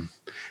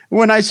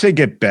 when I say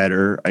get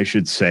better, I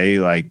should say,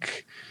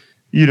 like,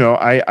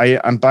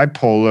 I'm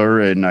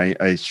bipolar, and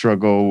I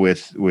struggle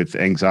with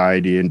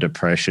anxiety and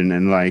depression,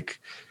 and like,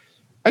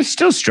 I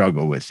still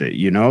struggle with it,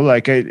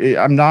 like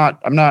I'm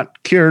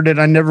not cured, and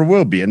I never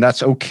will be. And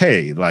that's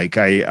okay. Like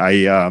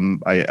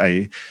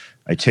I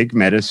take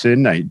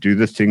medicine. I do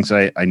the things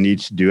I need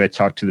to do. I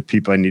talk to the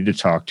people I need to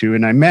talk to,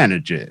 and I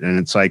manage it. And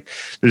it's like,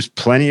 there's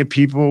plenty of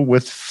people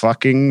with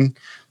fucking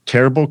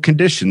terrible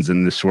conditions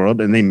in this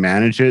world, and they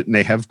manage it, and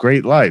they have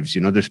great lives.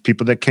 There's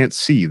people that can't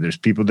see. There's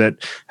people that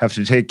have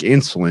to take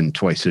insulin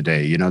twice a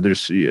day.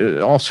 There's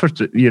all sorts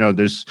of,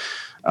 there's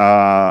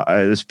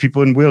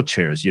people in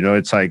wheelchairs.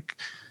 It's like,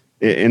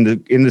 in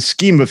the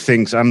scheme of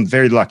things, I'm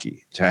very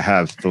lucky to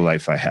have the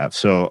life I have.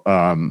 So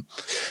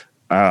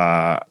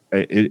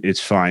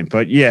it's fine.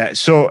 But yeah,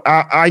 so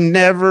I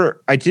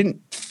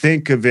didn't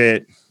think of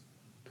it.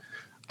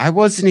 I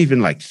wasn't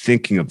even like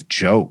thinking of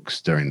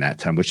jokes during that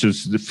time, which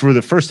was for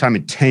the first time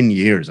in 10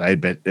 years. I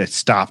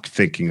stopped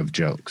thinking of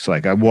jokes.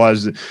 Like I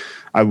wasn't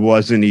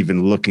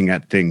even looking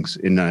at things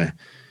in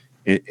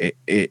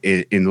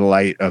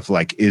light of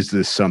like, is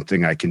this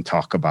something I can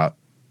talk about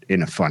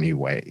in a funny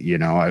way?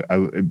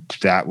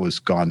 That was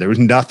gone. There was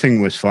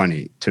nothing was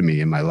funny to me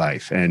in my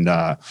life. And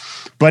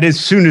but as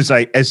soon as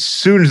I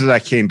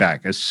came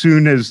back, as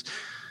soon as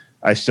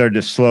I started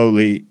to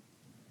slowly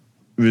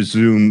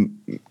resume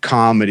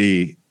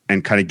comedy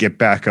and kind of get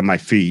back on my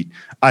feet,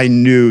 I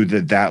knew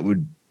that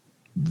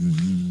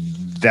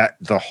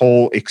the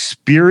whole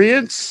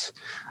experience,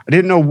 I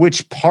didn't know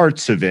which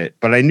parts of it,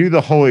 but I knew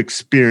the whole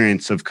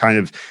experience of kind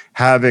of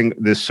having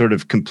this sort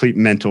of complete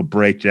mental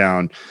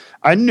breakdown.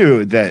 I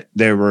knew that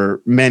there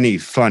were many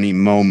funny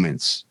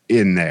moments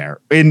in there,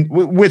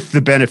 with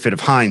the benefit of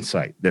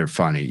hindsight, they're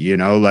funny,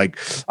 like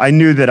I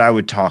knew that I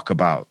would talk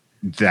about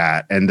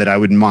that, and that I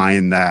would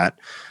mine that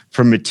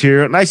for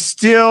material. And I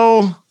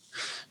still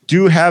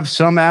do have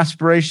some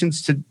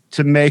aspirations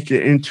to make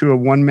it into a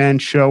one-man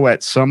show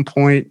at some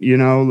point,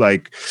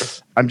 like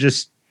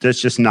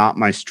that's just not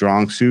my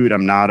strong suit.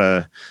 I'm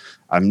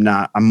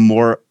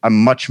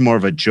much more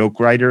of a joke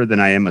writer than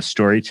I am a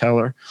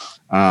storyteller.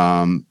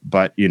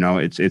 But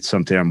it's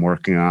something I'm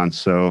working on.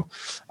 So,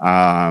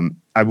 I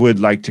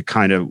would like to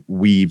kind of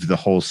weave the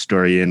whole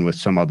story in with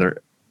some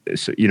other,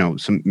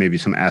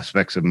 some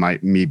aspects of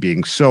me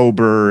being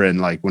sober. And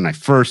like when I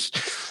first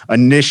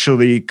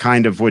initially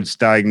kind of was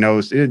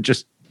diagnosed,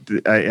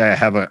 I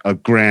have a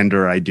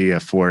grander idea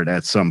for it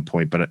at some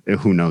point, but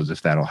who knows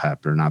if that'll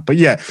happen or not. But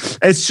yeah,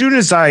 as soon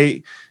as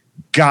I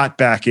got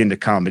back into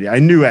comedy, I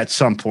knew at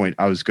some point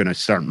I was going to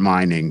start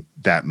mining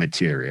that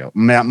material,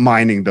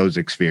 mining those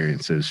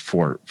experiences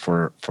for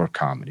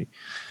comedy.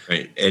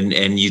 Right.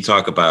 And you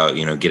talk about,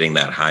 getting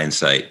that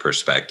hindsight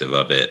perspective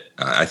of it.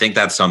 I think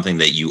that's something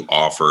that you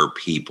offer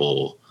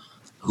people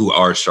who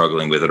are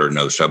struggling with it, or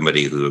know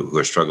somebody who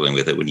are struggling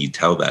with it, when you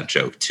tell that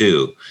joke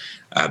too,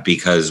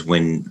 because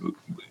when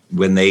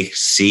they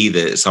see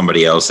that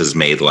somebody else has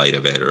made light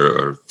of it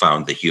or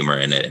found the humor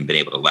in it and been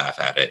able to laugh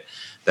at it,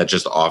 that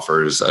just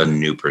offers a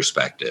new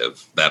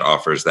perspective. That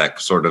offers that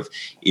sort of,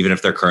 even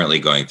if they're currently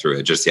going through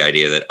it, just the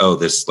idea that,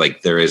 this,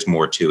 like, there is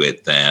more to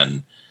it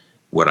than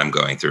what I'm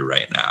going through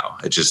right now.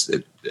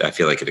 I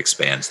feel like it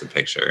expands the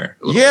picture.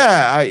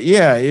 Yeah.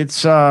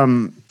 It's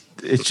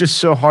just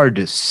so hard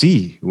to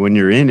see when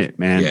you're in it,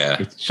 man. Yeah.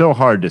 It's so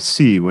hard to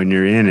see when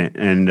you're in it.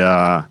 And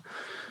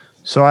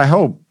so I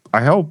hope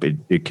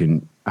it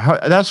can,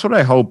 that's what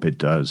I hope it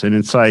does. And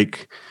it's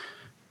like,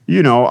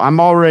 I'm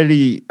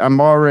already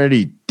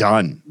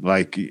done,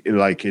 like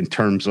in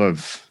terms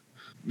of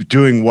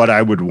doing what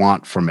I would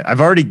want from it.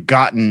 I've already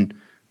gotten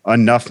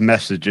enough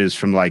messages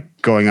from like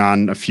going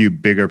on a few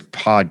bigger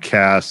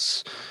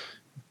podcasts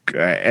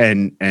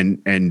and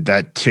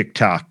that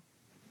TikTok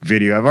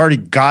video. I've already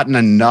gotten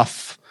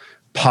enough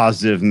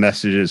positive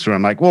messages where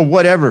I'm like, well,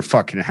 whatever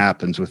fucking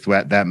happens with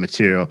that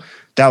material,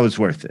 that was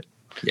worth it.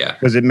 Yeah.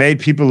 Because it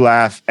made people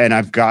laugh, and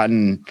I've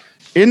gotten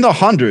in the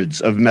hundreds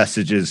of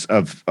messages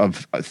of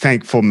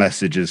thankful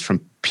messages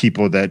from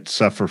people that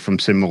suffer from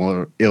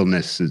similar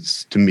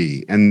illnesses to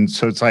me. And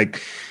so it's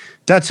like,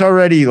 that's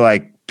already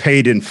like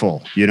paid in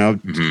full,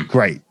 Mm-hmm.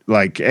 Great.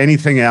 Like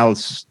anything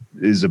else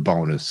is a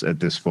bonus at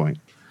this point.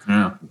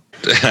 Yeah.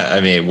 I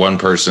mean, one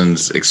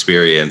person's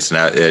experience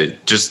now,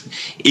 just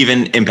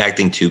even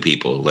impacting two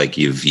people, like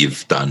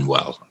you've done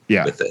well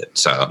with it.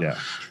 So yeah.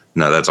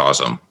 No, that's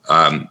awesome.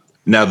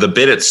 Now the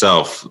bit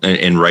itself,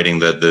 in writing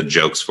the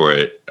jokes for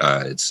it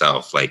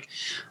itself, like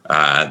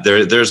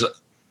there's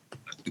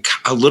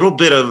a little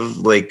bit of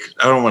like,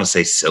 I don't want to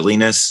say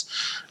silliness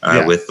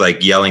with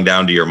like yelling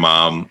down to your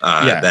mom.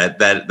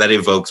 That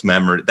evokes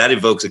memory. That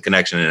evokes a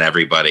connection in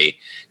everybody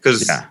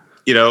because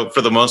you know,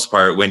 for the most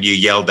part, when you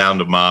yell down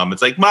to mom,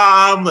 it's like,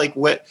 Mom, like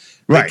what?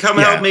 Right. Like, come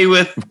help me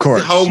with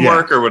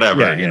homework or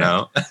whatever, you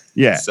know?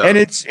 Yeah. So. And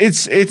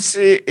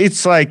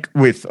it's like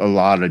with a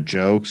lot of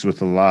jokes,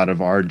 with a lot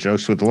of our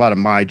jokes, with a lot of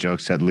my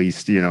jokes, at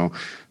least, you know,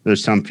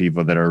 there's some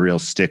people that are real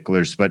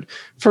sticklers, but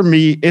for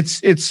me,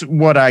 it's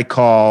what I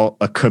call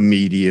a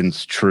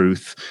comedian's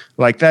truth.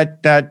 Like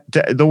that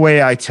the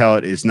way I tell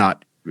it is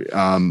not,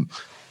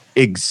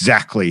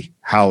 exactly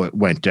how it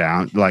went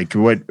down. Like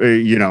what,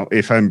 you know,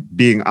 if I'm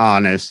being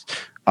honest,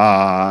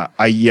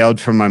 I yelled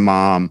for my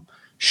mom.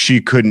 She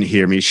couldn't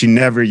hear me. She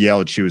never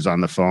yelled. She was on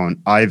the phone.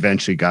 I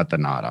eventually got the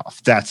nod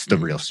off. That's the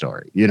real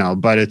story, you know,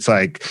 but it's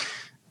like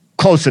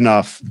close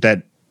enough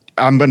that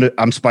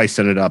I'm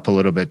spicing it up a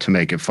little bit to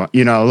make it fun,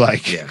 you know,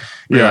 like,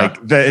 like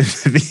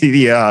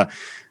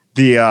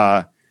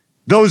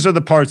those are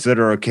the parts that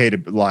are okay to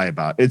lie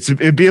about.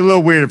 It'd be a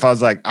little weird if I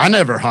was like, I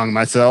never hung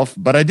myself,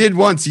 but I did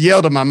once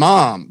yell to my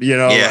mom, you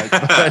know. Yeah.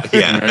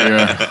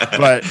 Like,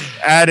 but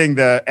adding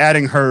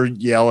her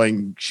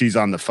yelling, she's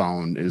on the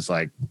phone is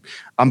like,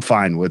 I'm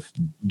fine with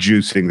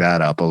juicing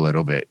that up a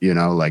little bit, you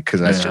know, like because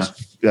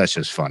that's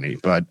just funny.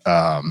 But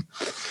I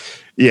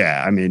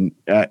mean,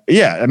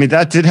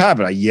 that did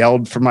happen. I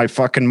yelled for my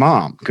fucking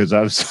mom because I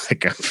was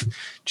like,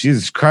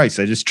 Jesus Christ,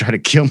 I just tried to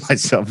kill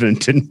myself and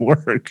it didn't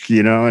work,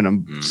 you know, and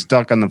I'm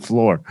stuck on the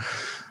floor.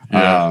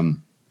 Yeah.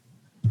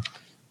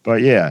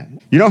 But yeah,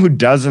 you know who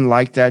doesn't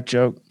like that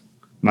joke?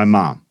 My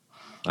mom.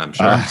 I'm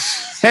sure.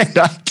 And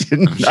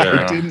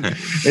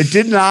it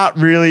did not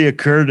really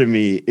occur to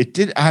me.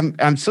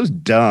 I'm so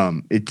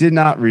dumb. It did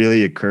not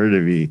really occur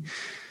to me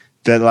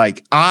that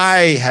like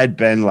I had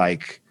been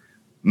like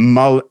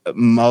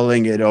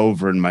mulling it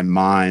over in my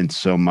mind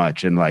so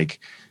much and like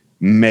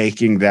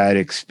making that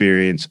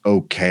experience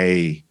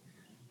okay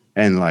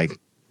and like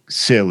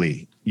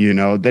silly, you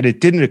know, that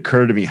it didn't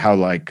occur to me how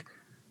like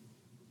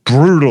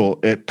brutal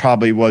it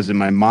probably was in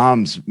my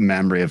mom's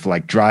memory of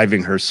like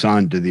driving her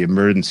son to the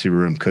emergency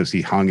room because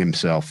he hung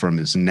himself from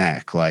his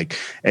neck. Like,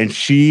 and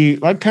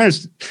my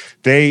parents,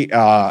 they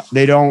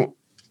don't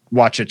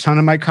watch a ton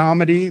of my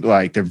comedy.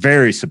 Like they're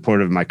very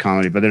supportive of my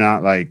comedy, but they're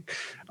not like,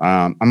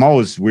 I'm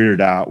always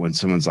weirded out when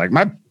someone's like,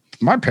 my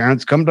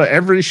parents come to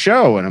every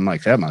show. And I'm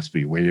like, that must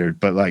be weird.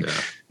 But like,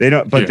 they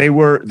don't, but they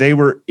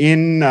were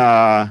in,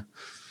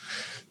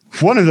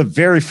 one of the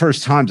very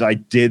first times I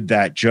did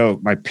that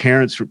joke, my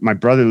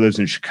brother lives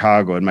in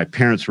Chicago and my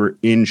parents were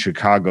in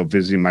Chicago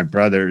visiting my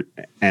brother.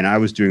 And I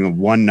was doing a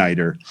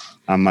one-nighter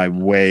on my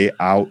way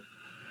out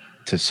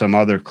to some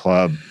other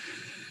club.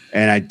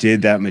 And I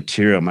did that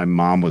material. My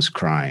mom was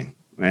crying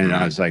and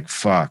I was like,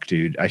 fuck,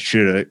 dude, I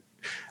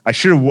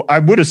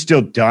would have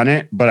still done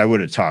it, but I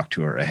would have talked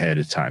to her ahead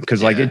of time.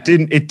 Cause like, it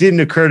didn't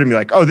occur to me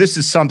like, oh, this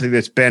is something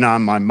that's been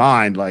on my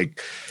mind. Like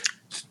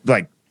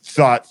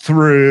thought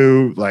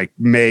through, like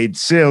made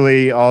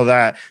silly, all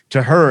that.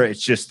 To her, it's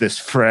just this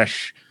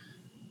fresh,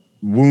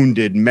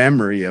 wounded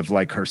memory of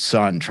like her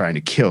son trying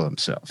to kill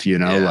himself, you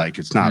know, like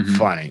it's not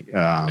funny.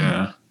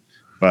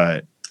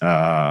 But,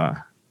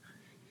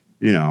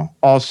 you know,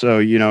 also,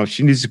 you know,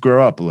 she needs to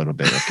grow up a little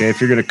bit. Okay. If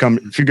you're going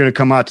to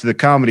come out to the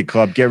comedy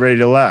club, get ready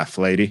to laugh,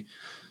 lady.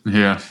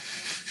 Yeah.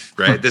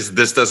 Right.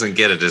 This doesn't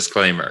get a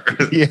disclaimer.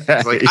 Yeah.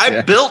 It's like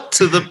I built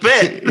to the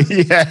bit.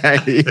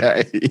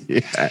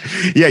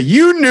 Yeah.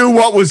 You knew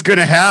what was going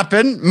to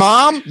happen,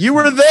 Mom. You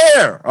were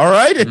there. All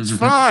right. It's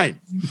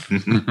fine.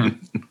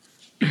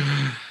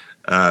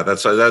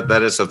 That's why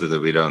that is something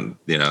that we don't,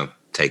 you know,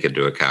 take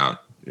into account.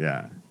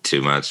 Yeah.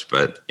 Too much.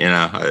 But, you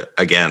know,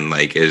 again,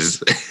 like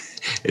is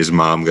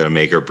mom going to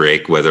make or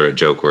break whether a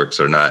joke works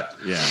or not?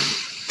 Yeah.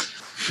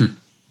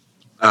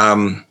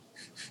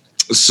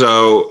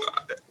 So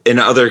in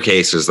other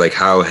cases, like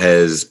how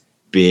has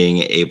being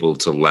able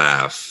to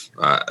laugh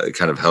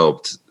kind of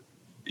helped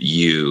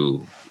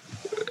you?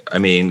 I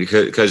mean,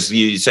 because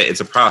you say it's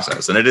a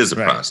process, and it is a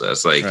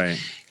process. Like,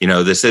 you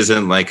know, this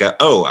isn't like,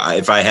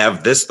 if I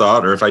have this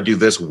thought or if I do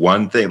this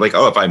one thing, like,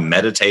 if I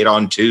meditate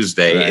on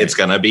Tuesday, it's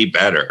going to be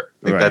better.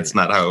 Like, that's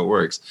not how it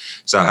works.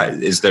 So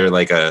is there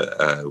like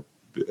a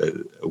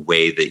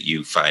way that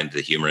you find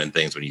the humor in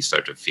things when you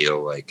start to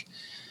feel like,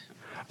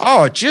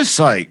 oh, just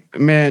like,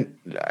 man,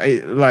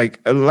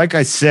 like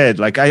I said,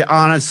 like I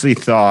honestly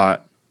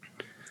thought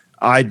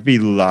I'd be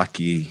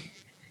lucky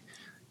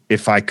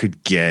if I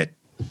could get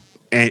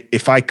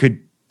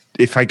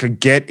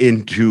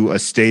into a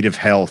state of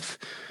health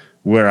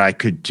where I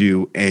could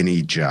do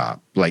any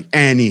job, like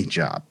any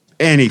job,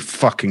 any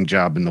fucking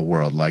job in the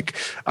world. Like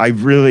I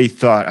really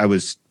thought I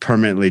was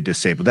permanently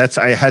disabled.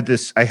 I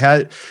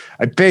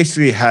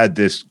basically had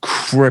this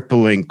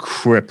crippling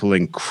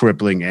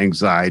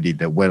anxiety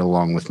that went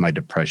along with my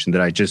depression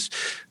that I just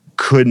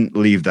couldn't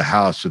leave the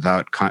house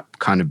without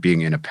kind of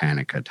being in a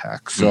panic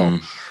attack. So,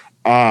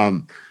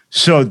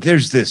 So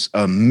there's this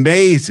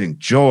amazing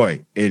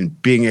joy in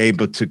being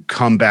able to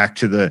come back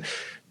to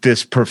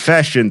this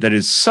profession that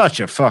is such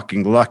a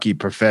fucking lucky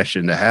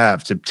profession to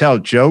have. To tell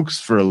jokes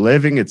for a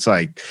living, it's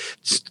like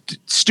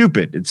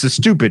stupid. It's a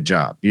stupid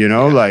job,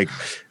 like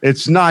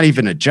it's not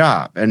even a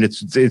job, and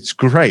it's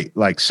great.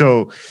 Like,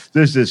 so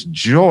there's this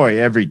joy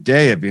every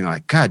day of being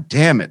like, God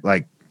damn it,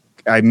 like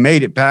I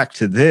made it back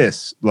to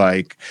this,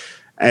 like,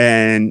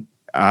 and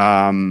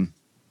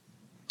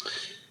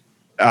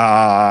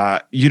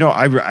I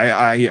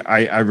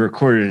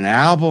recorded an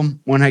album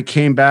when I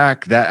came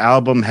back. That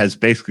album has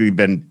basically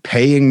been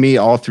paying me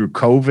all through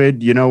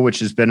COVID, which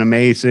has been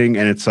amazing.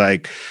 And it's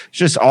like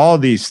just all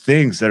these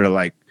things that are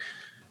like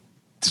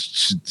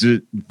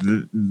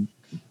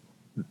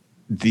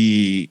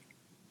the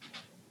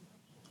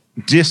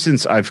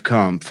distance I've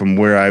come from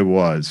where I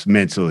was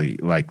mentally,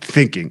 like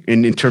thinking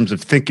in terms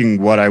of thinking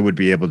what I would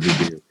be able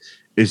to do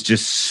is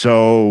just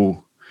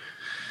so...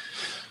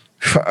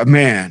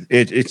 Man,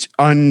 it's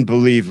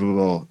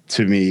unbelievable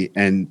to me.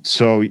 And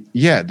so,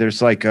 yeah, there's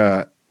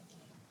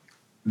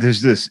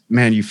this,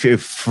 man, you feel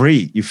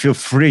free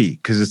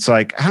because it's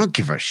like, I don't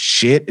give a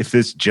shit if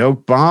this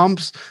joke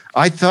bombs.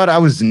 I thought I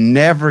was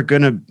never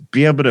going to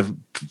be able to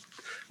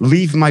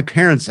leave my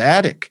parents'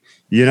 attic.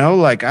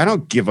 Like, I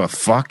don't give a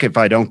fuck if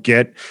I don't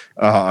get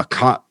a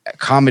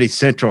Comedy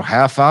Central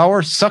half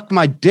hour. Suck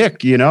my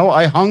dick,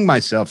 I hung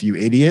myself, you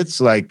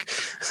idiots. Like,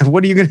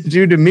 what are you going to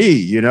do to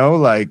me?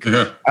 Like,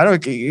 I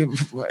don't,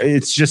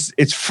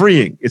 it's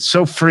freeing. It's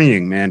so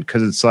freeing, man.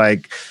 Because it's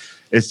like,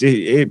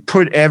 it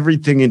put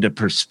everything into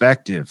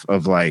perspective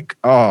of like,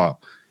 oh,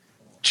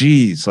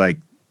 geez, like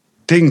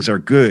things are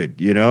good,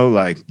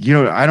 like,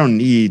 I don't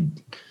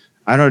need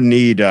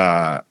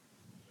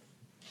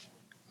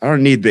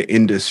the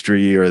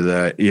industry or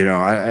the,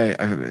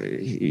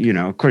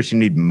 of course you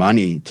need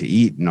money to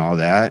eat and all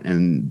that.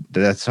 And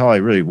that's all I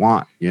really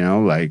want,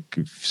 like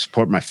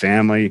support my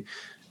family,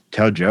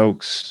 tell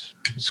jokes.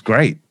 It's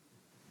great.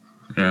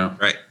 Yeah.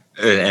 Right.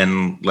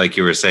 And like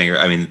you were saying,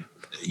 I mean,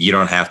 you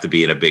don't have to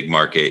be in a big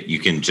market. You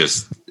can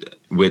just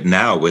with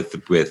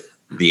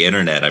the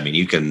internet, I mean,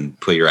 you can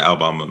put your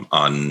album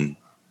on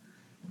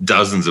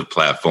dozens of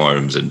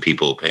platforms and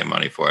people pay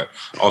money for it.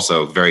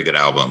 Also, very good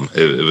album.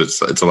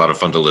 It's a lot of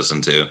fun to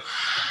listen to.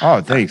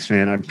 Oh, thanks,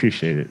 man. I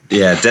appreciate it.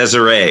 Yeah,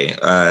 Desiree.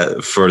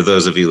 For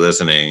those of you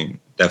listening,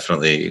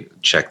 definitely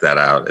check that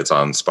out. It's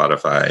on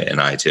Spotify and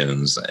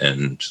iTunes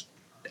and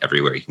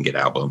everywhere you can get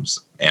albums.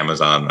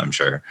 Amazon, I'm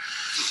sure.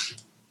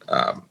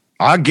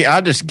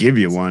 I'll just give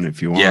you one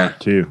if you want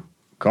to.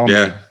 Call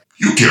me.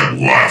 You can't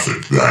laugh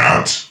at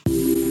that.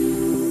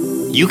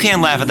 You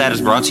Can't Laugh at That is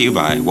brought to you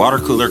by Water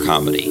Cooler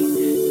Comedy.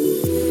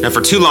 Now,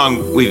 for too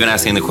long, we've been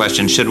asking the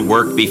question, should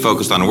work be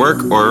focused on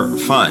work or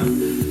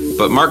fun?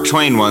 But Mark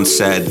Twain once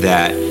said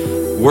that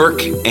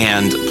work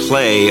and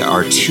play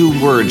are two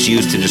words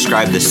used to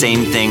describe the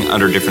same thing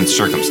under different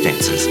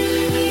circumstances.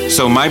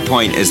 So my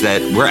point is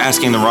that we're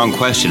asking the wrong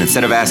question.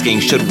 Instead of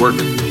asking, should work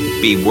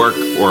be work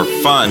or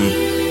fun,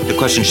 the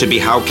question should be,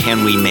 how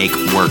can we make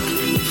work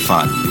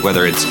fun?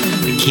 Whether it's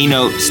a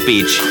keynote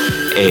speech,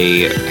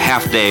 a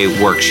half-day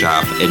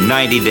workshop, a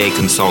 90-day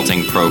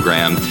consulting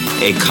program,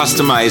 a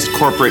customized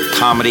corporate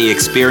comedy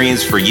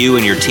experience for you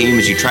and your team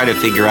as you try to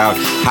figure out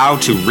how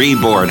to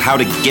reboard, how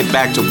to get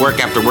back to work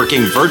after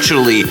working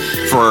virtually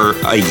for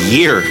a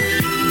year.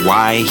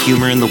 Why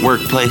humor in the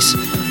workplace?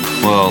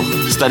 Well,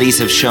 studies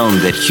have shown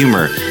that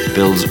humor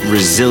builds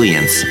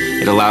resilience.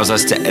 It allows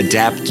us to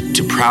adapt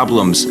to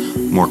problems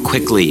more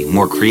quickly,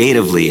 more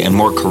creatively, and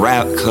more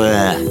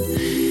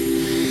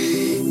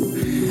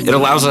It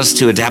allows us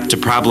to adapt to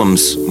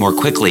problems more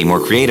quickly,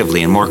 more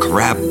creatively, and more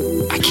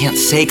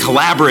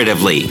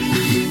collaboratively.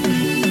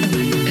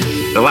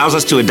 It allows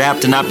us to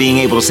adapt to not being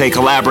able to say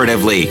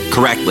collaboratively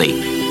correctly.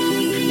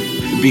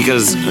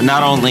 Because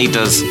not only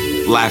does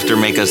laughter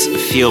make us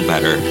feel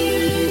better,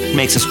 it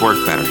makes us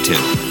work better too.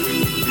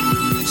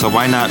 So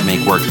why not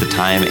make work the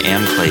time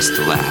and place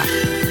to laugh?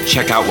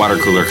 Check out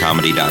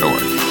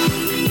watercoolercomedy.org.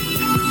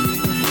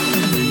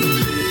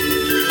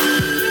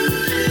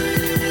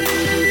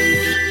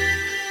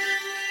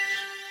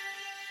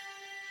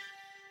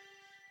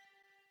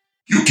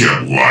 You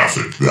can't laugh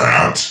at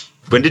that.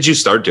 When did you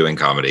start doing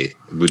comedy?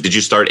 Did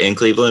you start in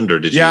Cleveland or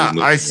did you move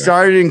I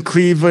started in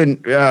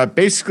Cleveland.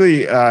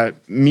 Basically,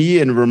 me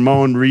and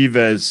Ramon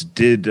Rivas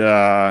did...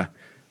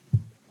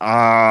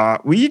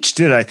 we each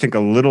did, I think,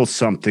 a little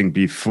something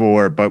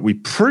before, but we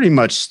pretty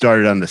much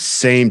started on the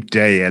same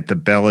day at the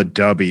Bella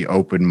Dubby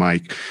open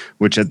mic,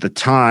 which at the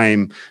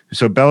time...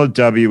 So Bella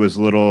Dubby was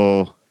a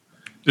little...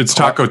 It's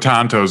Taco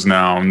Tantos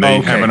now, and they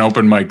have an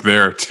open mic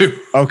there too.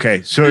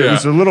 Okay, so it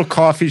was a little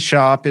coffee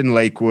shop in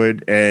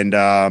Lakewood, and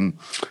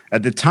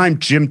at the time,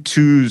 Jim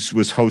Tews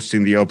was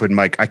hosting the open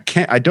mic. I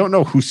don't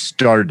know who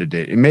started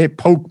it.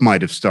 Poke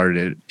might have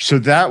started it. So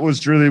that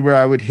was really where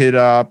I would hit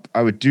up.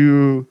 I would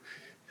do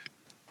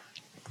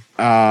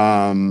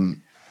a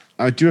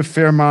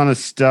fair amount of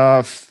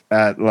stuff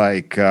at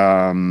like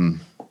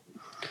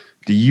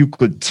the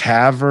Euclid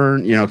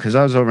Tavern, because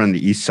I was over on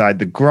the east side.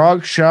 The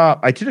Grog Shop,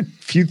 I did a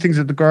few things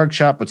at the Grog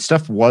Shop, but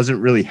stuff wasn't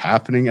really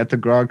happening at the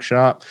Grog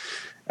Shop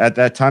at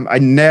that time.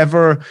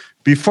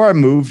 Before I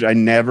moved, I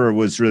never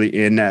was really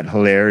in at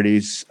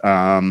Hilarities.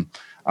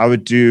 I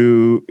would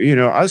do,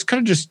 I was kind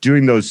of just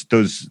doing those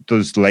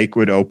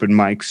Lakewood open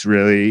mics,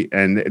 really,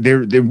 and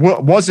there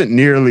wasn't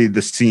nearly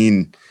the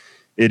scene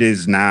it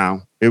is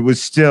now. It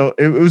was still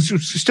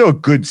a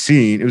good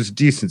scene. It was a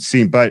decent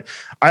scene, but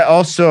I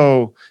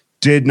also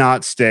did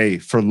not stay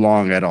for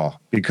long at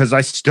all because I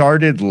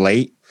started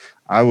late.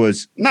 I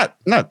was not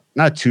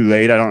too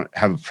late. I don't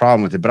have a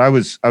problem with it, but I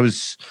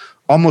was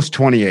almost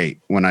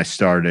 28 when I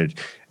started,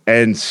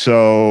 and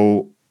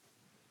so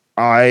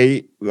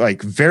I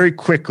very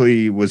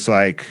quickly was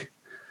like,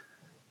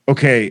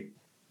 okay,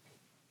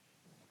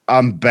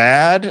 I'm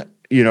bad.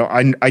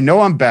 I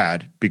know I'm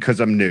bad because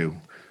I'm new.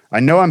 I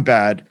know I'm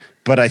bad,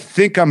 but I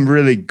think I'm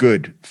really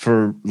good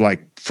for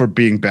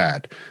being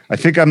bad. I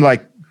think I'm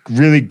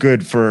really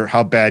good for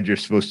how bad you're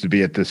supposed to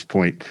be at this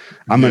point.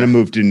 I'm going to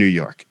move to New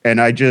York. And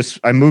I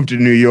moved to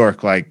New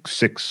York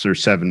 6 or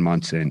 7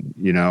 months in,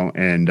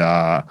 and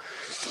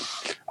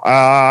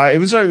it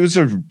was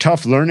a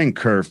tough learning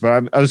curve,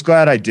 but I was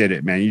glad I did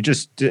it, man. I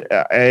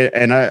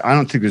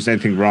don't think there's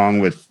anything wrong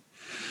with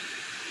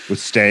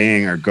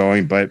staying or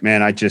going, but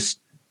man,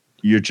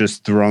 you're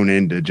just thrown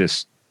into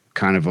just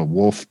kind of a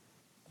wolf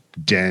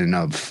den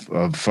of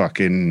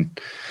fucking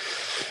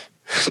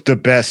the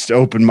best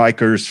open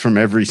micers from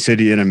every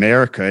city in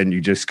America, and you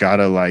just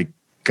gotta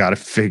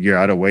figure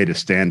out a way to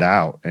stand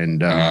out,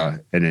 and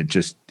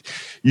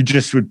you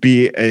would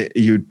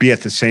be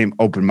at the same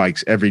open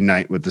mics every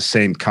night with the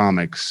same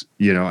comics,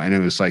 and it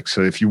was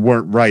so if you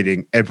weren't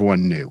writing,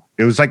 everyone knew.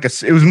 It was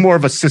it was more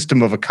of a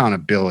system of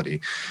accountability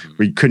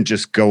where you couldn't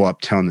just go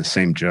up telling the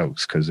same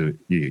jokes because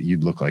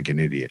you'd look like an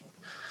idiot.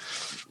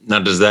 Now,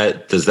 does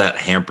that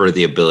hamper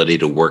the ability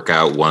to work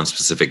out one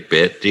specific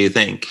bit, do you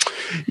think?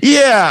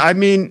 Yeah, I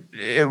mean,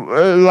 a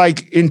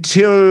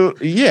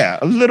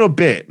little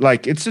bit.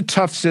 It's a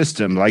tough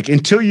system.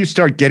 Until you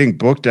start getting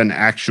booked on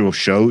actual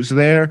shows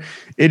there,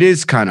 it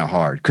is kind of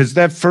hard because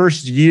that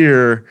first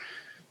year,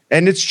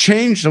 and it's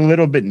changed a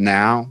little bit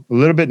now.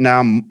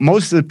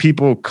 Most of the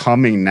people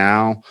coming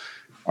now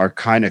are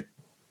kind of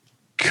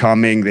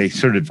coming, they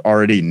sort of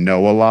already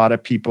know a lot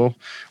of people.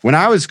 When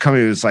I was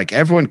coming, it was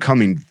everyone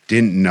coming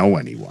didn't know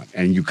anyone,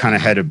 and you kind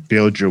of had to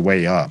build your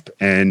way up.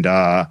 And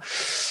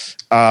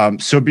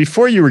so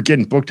before you were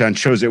getting booked on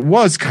shows, it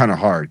was kind of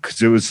hard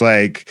because it was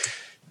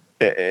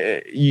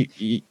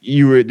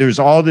there's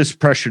all this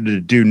pressure to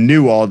do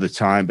new all the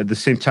time, but at the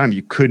same time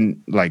you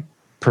couldn't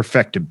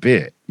perfect a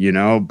bit,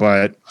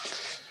 but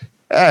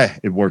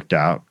it worked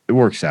out. It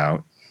works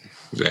out.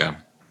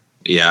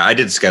 Yeah, I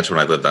did sketch when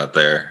I lived out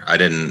there. I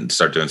didn't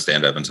start doing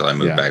stand-up until I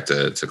moved back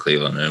to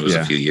Cleveland, and it was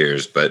a few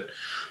years. But,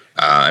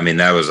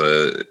 that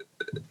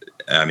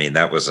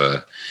was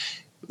a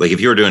if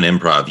you were doing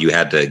improv, you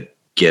had to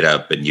get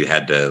up and you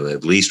had to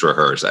at least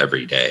rehearse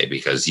every day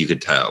because you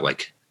could tell,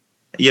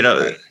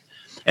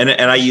 and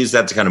I use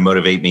that to kind of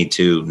motivate me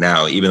too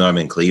now, even though I'm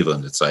in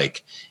Cleveland. It's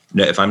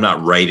if I'm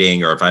not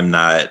writing or if I'm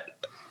not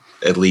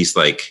at least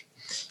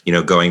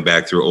going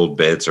back through old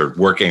bits or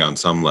working on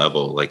some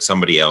level,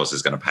 somebody else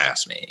is going to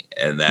pass me.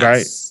 And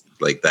that's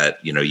that,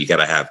 you got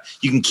to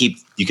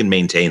you can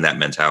maintain that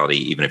mentality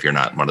even if you're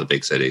not in one of the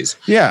big cities.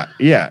 Yeah.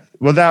 Yeah.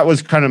 Well, that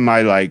was kind of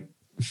my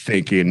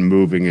thinking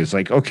moving is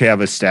okay,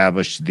 I've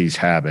established these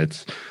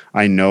habits.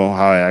 I know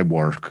how I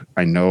work.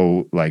 I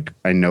know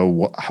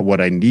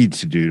what I need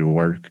to do to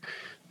work.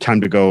 Time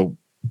to go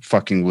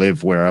fucking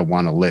live where I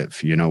want to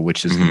live,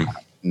 which is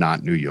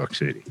not New York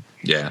City.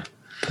 Yeah.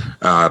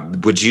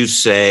 Would you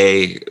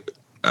say,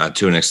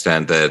 to an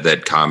extent,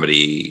 that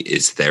comedy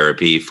is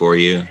therapy for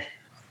you?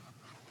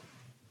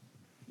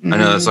 I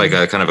know that's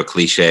a kind of a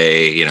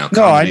cliche,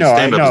 No, I know.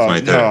 Stand-up is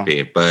my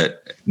therapy,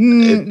 but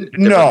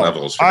no,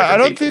 levels I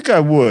don't think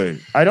I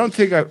would. I don't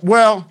think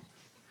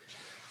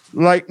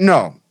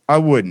no, I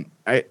wouldn't.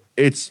 I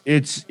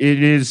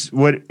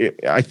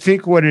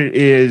think what it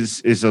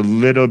is a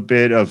little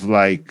bit of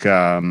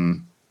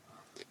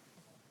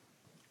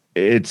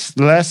it's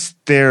less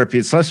therapy,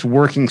 it's less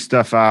working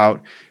stuff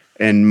out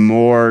and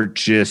more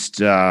just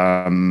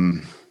validate.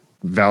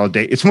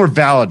 It's more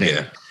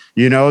validating,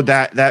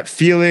 that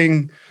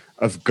feeling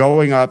of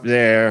going up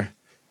there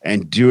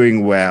and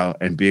doing well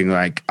and being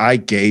I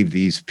gave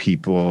these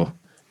people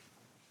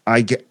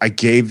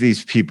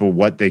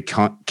what they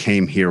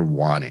came here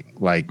wanting.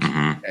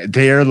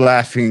 They're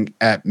laughing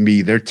at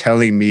me. They're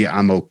telling me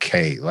I'm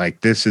okay.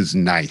 This is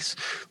nice.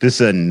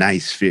 This is a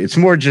nice feel. It's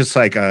more just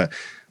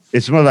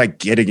it's more like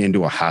getting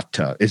into a hot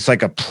tub. It's a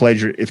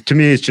pleasure. To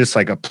me, it's just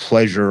a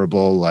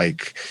pleasurable,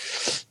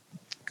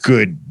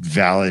 good,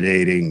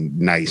 validating,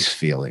 nice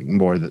feeling.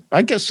 More than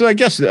I guess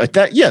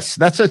that yes,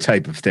 that's a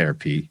type of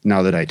therapy.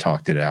 Now that I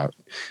talked it out,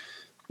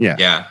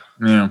 yeah.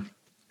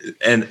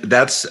 And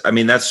that's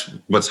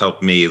what's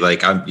helped me.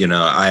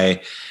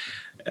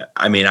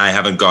 I mean, I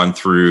haven't gone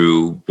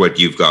through what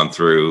you've gone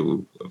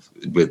through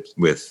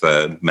with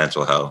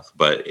mental health,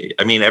 but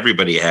I mean,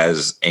 everybody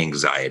has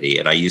anxiety,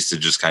 and I used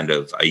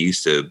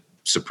to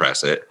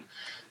suppress it.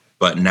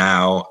 But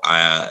now,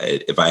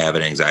 if I have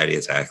an anxiety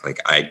attack, like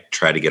I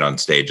try to get on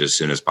stage as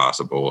soon as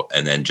possible,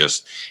 and then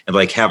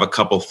like have a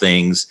couple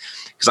things,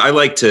 because I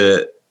like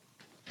to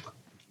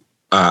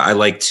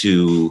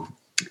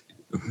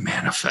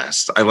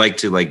manifest. I like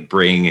to like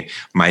bring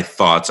my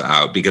thoughts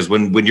out, because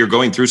when you're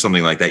going through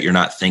something like that, you're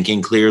not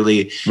thinking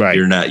clearly. Right.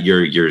 You're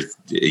the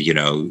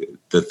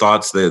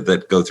thoughts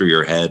that go through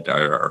your head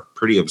are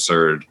pretty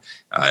absurd.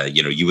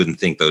 You wouldn't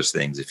think those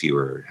things if you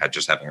were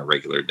just having a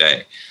regular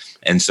day.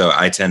 And so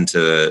I tend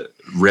to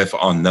riff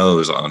on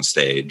those on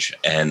stage,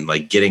 and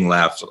like getting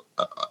laughs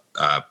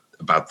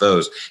about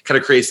those kind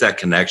of creates that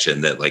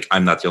connection that like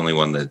I'm not the only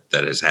one that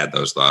has had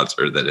those thoughts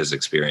or that has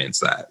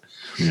experienced that.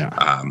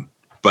 Yeah.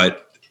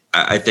 But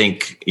I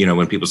think,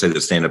 when people say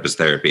that stand-up is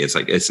therapy, it's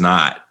like, it's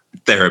not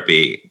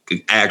therapy.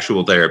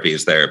 Actual therapy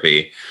is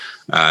therapy.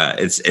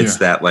 It's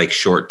that like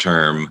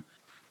short-term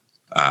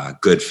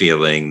good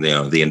feeling, the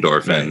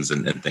endorphins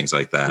and things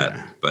like that.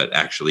 Yeah. But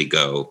actually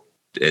go.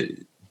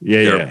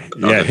 Yeah.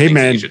 Hey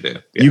man,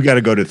 you got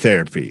to go to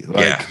therapy.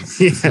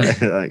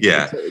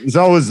 There's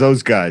always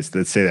those guys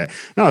that say that.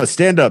 No,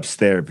 stand-up's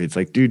therapy. It's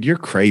like, dude, you're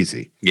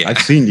crazy. Yeah. I've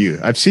seen you.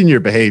 I've seen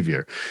your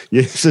behavior.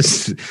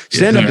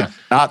 Stand-up is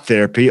not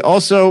therapy.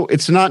 Also,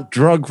 it's not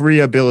drug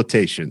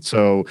rehabilitation.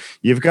 So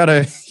you've got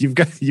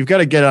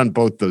to get on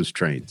both those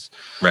trains.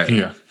 Right.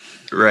 Yeah.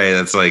 Right.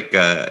 It's like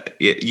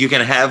you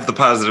can have the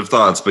positive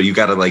thoughts, but you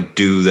got to like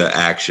do the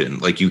action.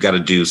 Like you got to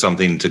do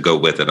something to go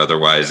with it.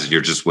 Otherwise, you're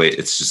just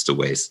it's just a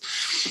waste.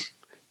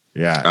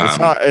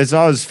 Yeah. It's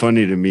always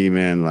funny to me,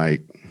 man.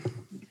 Like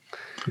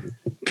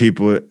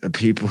people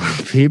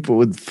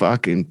with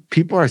fucking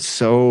people are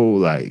so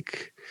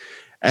like,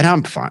 and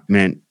I'm fine,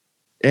 man.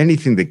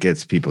 Anything that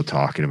gets people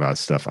talking about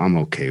stuff, I'm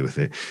okay with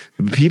it.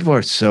 But people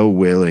are so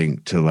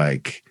willing to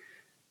like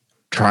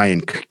try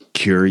and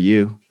cure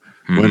you.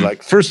 When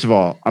like, first of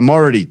all, I'm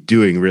already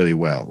doing really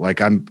well. Like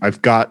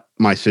I've got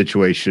my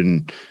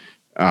situation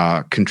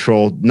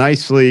controlled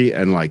nicely,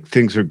 and like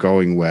things are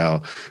going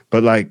well.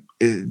 But like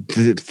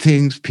the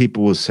things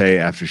people will say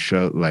after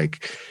show,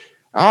 like,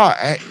 "Oh,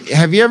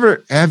 have you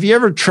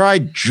ever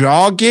tried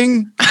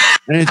jogging?"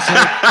 And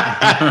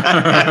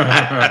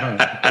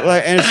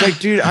it's like,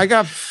 dude, I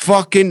got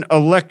fucking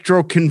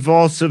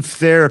electroconvulsive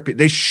therapy.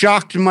 They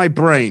shocked my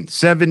brain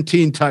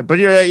 17 times. But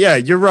yeah,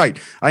 you're right.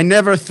 I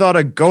never thought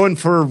of going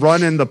for a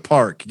run in the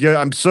park. Yeah,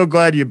 I'm so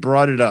glad you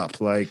brought it up.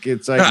 Like,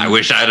 it's like, I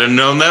wish I'd have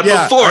known that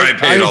before I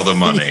paid all the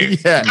money.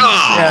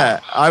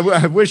 Yeah.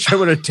 I wish I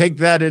would have taken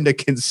that into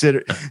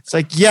consideration. It's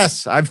like,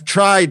 yes, I've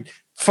tried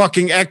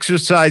fucking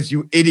exercise,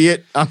 you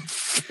idiot.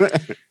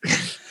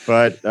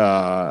 But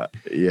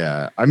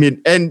yeah, I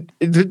mean, and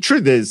the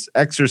truth is,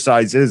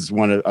 exercise is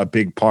a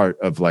big part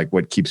of like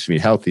what keeps me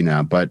healthy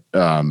now. But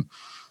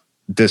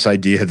this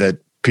idea that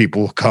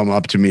people come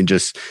up to me and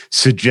just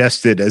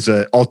suggest it as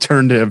an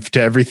alternative to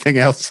everything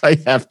else I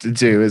have to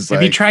do is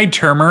have you tried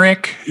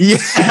turmeric? Yeah.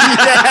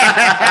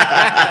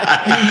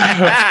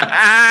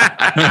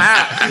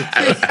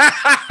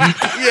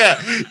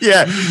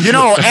 Yeah.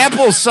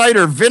 Apple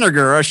cider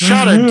vinegar, a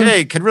shot a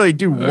day can really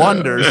do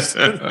wonders.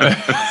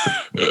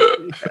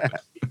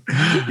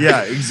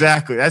 Yeah,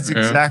 exactly. That's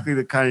exactly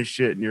the kind of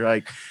shit. And you're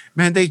like,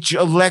 man, they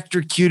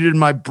electrocuted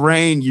my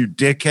brain, you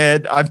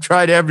dickhead. I've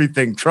tried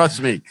everything. Trust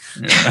me.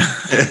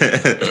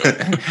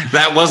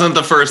 That wasn't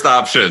the first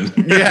option.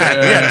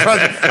 Yeah.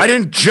 Trust me. I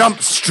didn't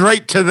jump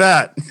straight to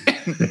that.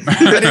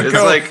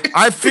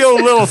 I feel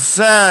a little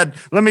sad.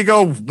 Let me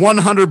go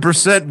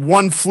 100%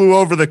 One Flew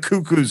Over the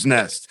Cuckoo's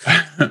Nest.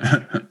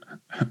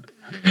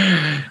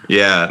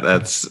 Yeah,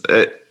 that's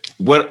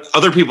what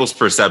other people's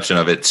perception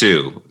of it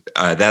too.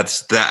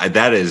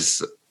 That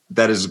is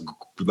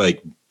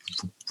like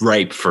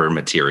ripe for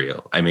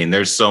material. I mean,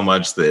 there's so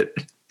much that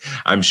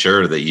I'm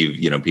sure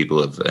that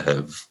people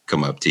have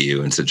come up to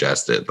you and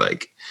suggested.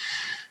 Like,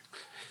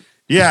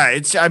 yeah,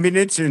 it's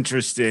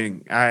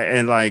interesting.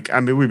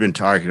 We've been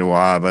talking a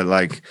while, but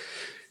like,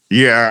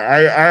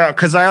 yeah,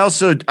 because I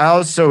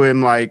also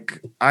am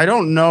like, I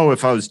don't know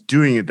if I was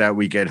doing it that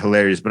week at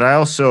Hilarious, but I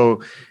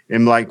also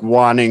am like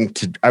want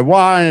to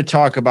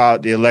talk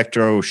about the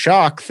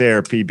electroshock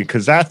therapy,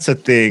 because that's a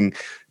thing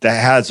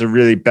that has a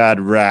really bad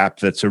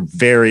rap. It's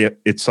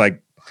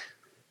like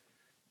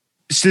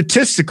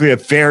statistically a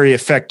very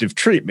effective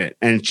treatment,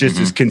 and it just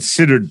is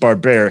considered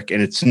barbaric,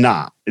 and it's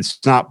not. It's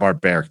not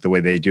barbaric the way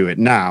they do it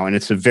now, and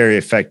it's a very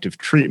effective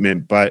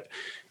treatment, but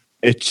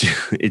it's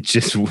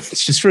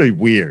just really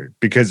weird,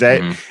 because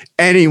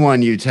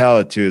anyone you tell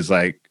it to is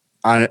like,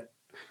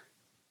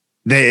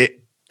 they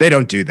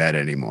don't do that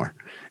anymore,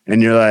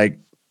 and you're like,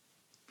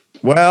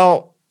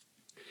 well,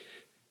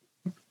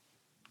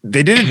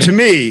 they did it to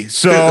me,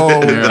 so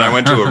then I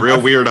went to a real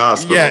weird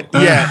hospital.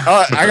 Yeah.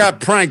 I got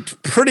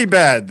pranked pretty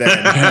bad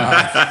then.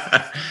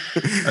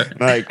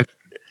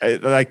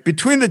 like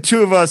between the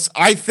two of us,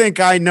 I think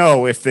I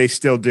know if they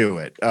still do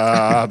it.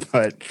 But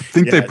I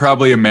think they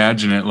probably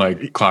imagine it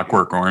like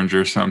Clockwork Orange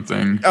or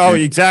something. Oh,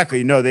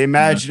 exactly. No, they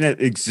imagine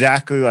it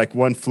exactly like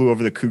One Flew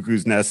Over the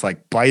Cuckoo's Nest,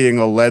 like biting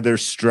a leather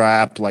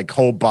strap, like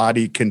whole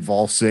body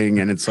convulsing.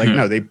 And it's like,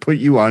 no, they put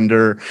you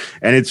under,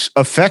 and it's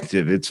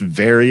effective. It's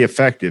very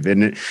effective.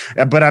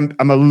 But I'm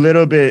a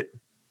little bit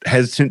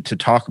hesitant to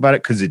talk about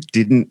it because it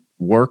didn't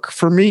work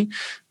for me.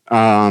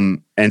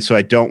 And so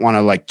I don't want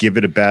to like give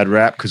it a bad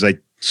rap because I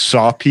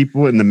saw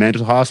people in the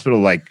mental hospital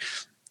like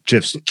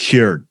just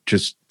cured,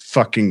 just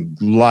fucking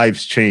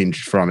lives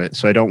changed from it.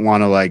 So I don't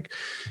want to like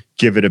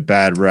give it a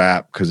bad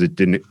rap because it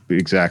didn't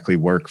exactly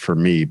work for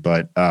me.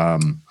 But yeah,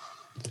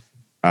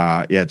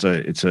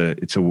 it's a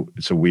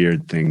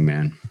weird thing,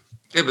 man.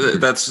 Yeah,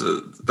 but that's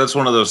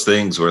one of those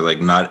things where like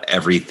not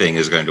everything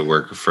is going to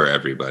work for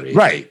everybody.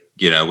 Right.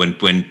 You know,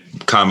 when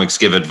comics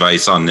give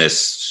advice on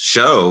this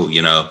show,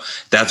 you know,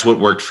 that's what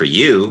worked for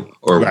you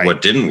or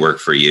what didn't work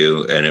for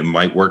you. And it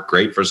might work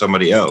great for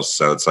somebody else.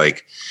 So it's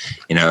like,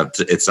 you know,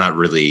 it's not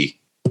really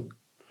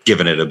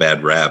giving it a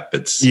bad rap.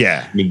 It's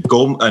yeah. I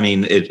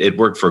mean, it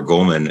worked for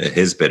Goldman,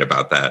 his bit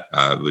about that,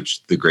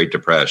 which the Great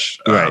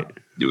Depression. Right.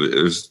 I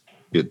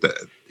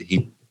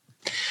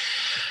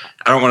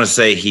don't want to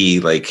say he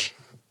like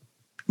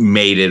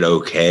made it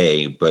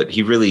okay, but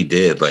he really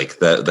did. Like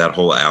that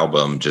whole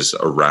album just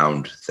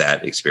around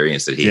that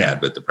experience that he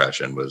had with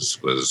depression was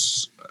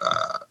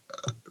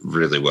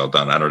really well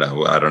done. I don't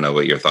know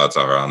what your thoughts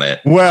are on it.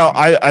 Well,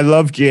 I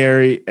love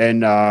Gary,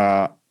 and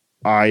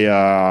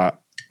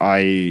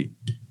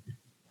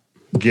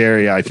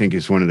Gary I think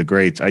is one of the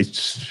greats. I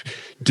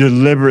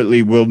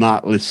deliberately will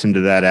not listen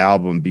to that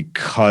album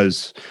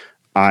because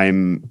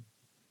I'm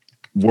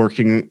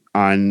working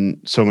on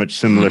so much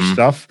similar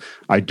stuff.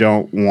 I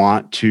don't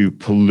want to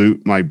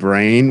pollute my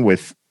brain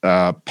with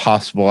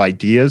possible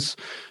ideas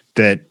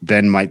that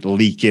then might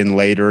leak in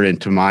later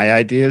into my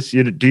ideas.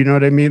 Do you know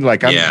what I mean?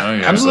 Like I'm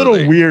a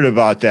little weird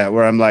about that,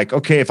 where I'm like,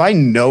 okay, if I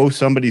know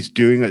somebody's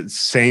doing the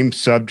same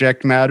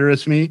subject matter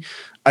as me,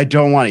 I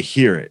don't want to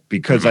hear it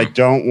because I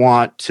don't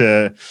want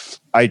any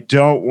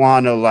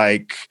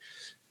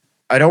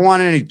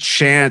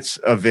chance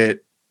of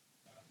it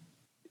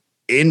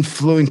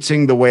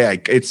influencing the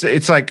way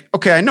it's like,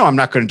 okay, I know I'm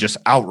not going to just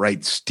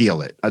outright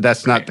steal it.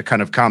 That's not the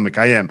kind of comic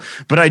I am,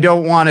 but I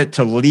don't want it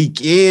to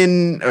leak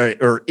in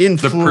or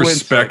influence the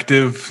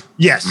perspective.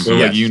 Yes.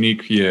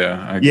 Unique.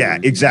 Yeah.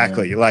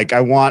 Exactly. Yeah. Like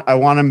I want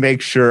to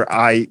make sure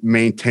I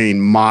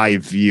maintain my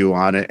view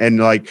on it.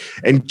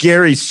 And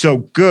Gary's so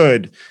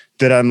good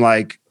that I'm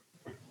like,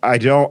 I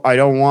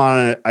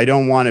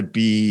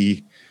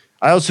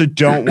also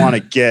don't want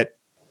to get,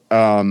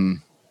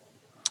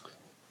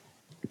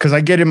 because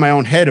I get in my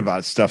own head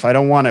about stuff. I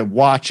don't want to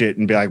watch it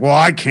and be like, well,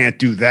 I can't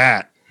do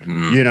that.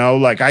 You know,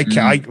 like I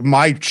can't,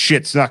 my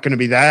shit's not going to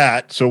be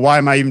that. So why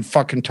am I even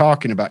fucking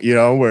talking about, you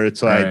know, where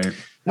it's like,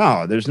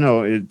 no, there's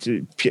no,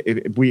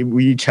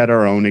 we each had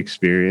our own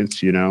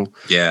experience, you know?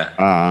 Yeah.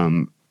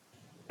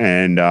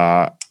 And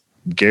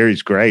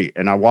Gary's great.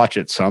 And I watch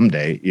it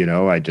someday, you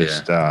know, I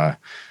just,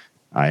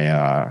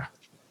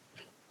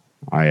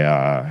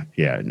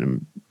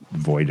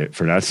 avoid it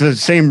for now. It's the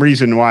same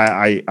reason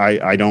why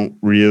I don't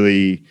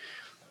really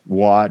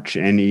watch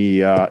any,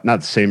 not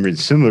the same reason,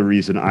 similar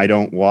reason I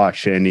don't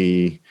watch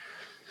any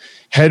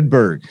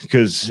Hedberg,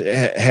 because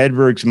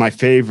Hedberg's my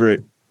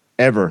favorite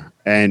ever.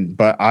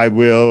 But I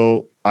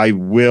will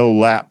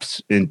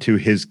lapse into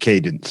his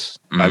cadence.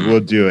 I will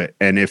do it.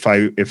 And if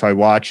I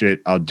watch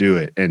it, I'll do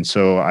it. And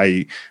so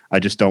I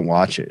just don't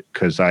watch it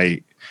because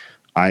I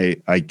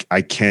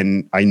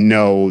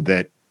know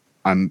that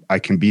I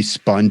can be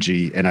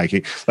spongy, and I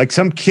can, like,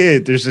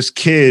 there's this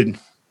kid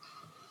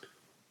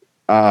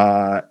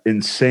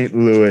in St.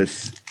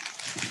 Louis,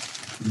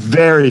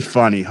 very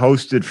funny,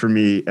 hosted for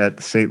me at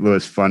the St.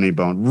 Louis Funny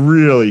Bone.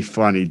 Really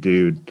funny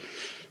dude.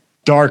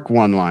 Dark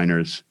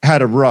one-liners.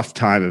 Had a rough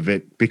time of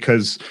it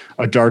because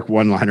a dark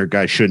one-liner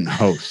guy shouldn't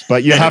host.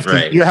 But you have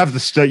to you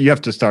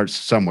have to start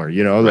somewhere,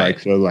 you know,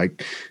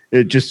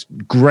 it just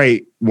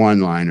great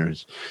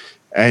one-liners.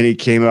 And he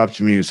came up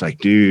to me, he was like,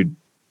 dude,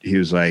 he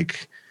was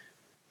like,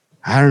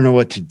 I don't know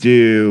what to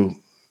do.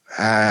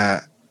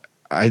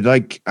 I'd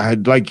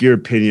like your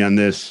opinion on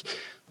this.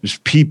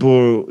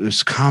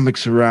 There's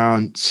comics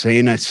around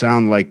saying I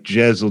sound like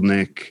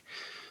Jeselnik.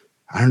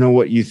 I don't know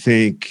what you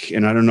think,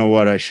 and I don't know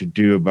what I should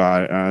do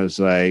about it. I was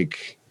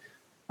like,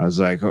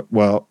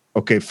 well,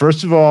 okay,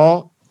 first of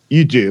all,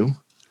 you do.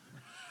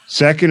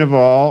 Second of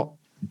all,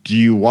 do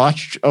you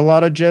watch a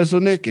lot of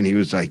Jeselnik? And he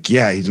was like,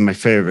 yeah, he's my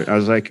favorite. I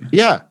was like,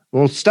 yeah,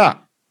 well,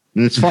 stop.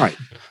 And it's fine.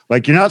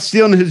 Like, you're not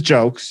stealing his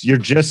jokes. You're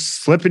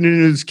just slipping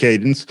into his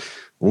cadence.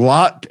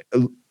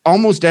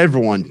 Almost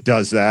everyone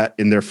does that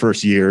in their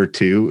first year or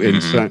two.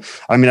 And so,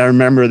 I mean, I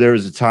remember there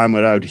was a time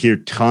when I would hear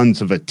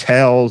tons of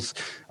Attels.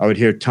 I would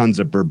hear tons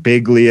of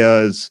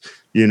Birbiglias,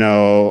 you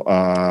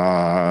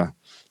know,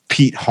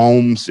 Pete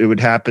Holmes. It would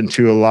happen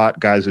to a lot.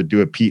 Guys would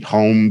do a Pete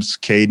Holmes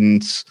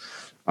cadence.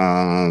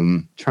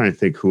 Trying to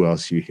think who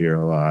else you hear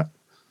a lot.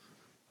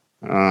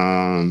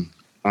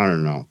 I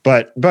don't know.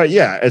 But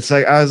yeah, it's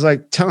like, I was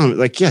like telling him,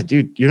 like, yeah,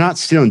 dude, you're not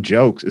stealing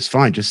jokes. It's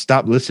fine. Just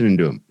stop listening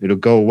to them. It'll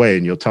go away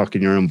and you'll talk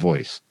in your own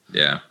voice.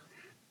 Yeah.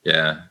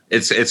 Yeah.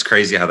 It's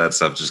crazy how that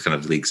stuff just kind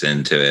of leaks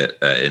into it,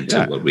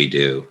 into what we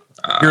do.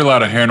 Hear a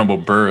lot of Hannibal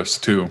Buress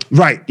too.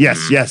 Right.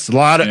 Yes. Yes. A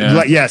lot of,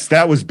 yes,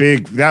 that was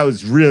big. That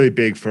was really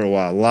big for a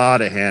while. A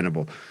lot of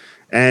Hannibal.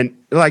 And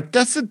like,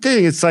 that's the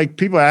thing. It's like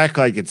people act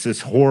like it's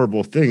this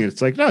horrible thing.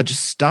 It's like, no,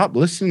 just stop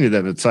listening to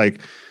them. It's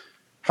like,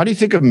 how do you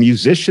think a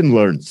musician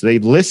learns? They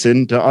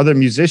listen to other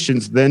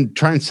musicians, then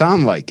try and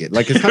sound like it.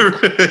 Like, it's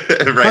not,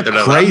 right.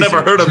 Not I've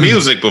never heard of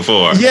music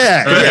before.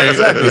 Yeah,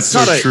 exactly. It's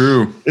not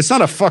true. It's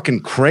not a fucking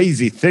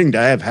crazy thing to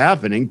have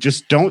happening.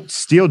 Just don't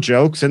steal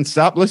jokes and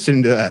stop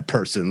listening to that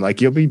person.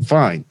 Like, you'll be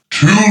fine.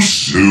 Too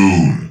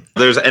soon.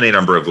 There's any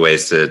number of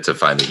ways to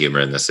find the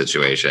humor in this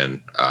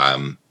situation.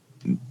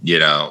 You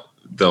know,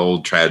 the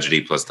old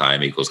tragedy plus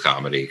time equals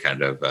comedy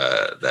kind of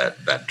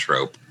that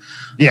trope.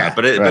 Yeah,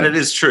 but it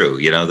is true.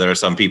 You know, there are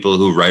some people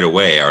who right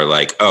away are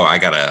like, "Oh, I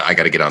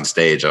gotta get on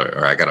stage,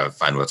 or I gotta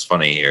find what's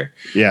funny here."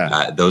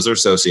 Yeah, those are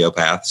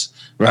sociopaths.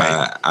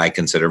 Right. I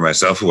consider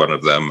myself one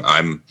of them.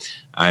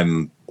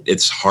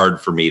 It's hard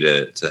for me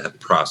to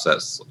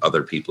process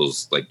other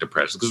people's like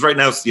depression, because right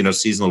now, you know,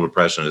 seasonal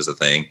depression is a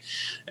thing,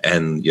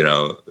 and you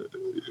know,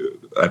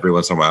 every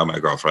once in a while, my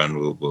girlfriend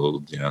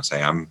will you know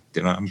say I'm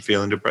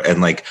feeling depressed,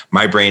 and like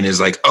my brain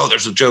is like, oh,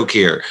 there's a joke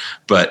here,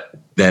 but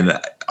then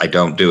I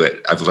don't do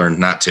it. I've learned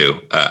not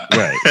to.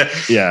 Right.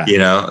 Yeah. You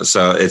know,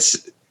 so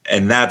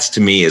and that's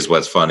to me is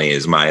what's funny,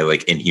 is my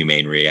like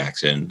inhumane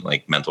reaction,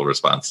 like mental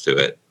response to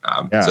it.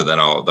 So then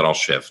I'll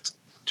shift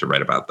to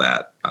write about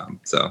that.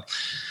 So,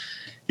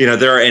 you know,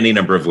 there are any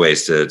number of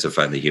ways to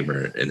find the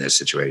humor in this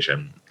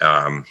situation.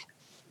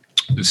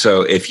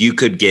 So if you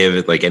could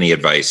give like any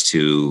advice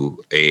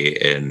to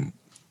an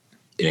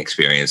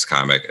inexperienced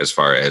comic, as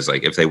far as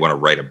like if they want to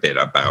write a bit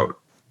about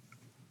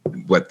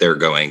what they're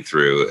going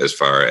through as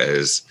far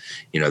as,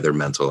 you know, their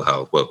mental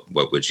health,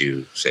 what would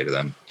you say to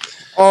them?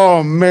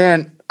 Oh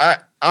man, I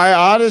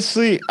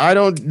honestly, I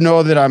don't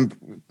know that I'm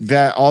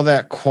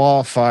that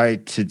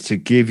qualified to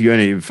give you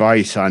any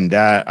advice on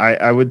that.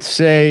 I would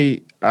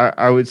say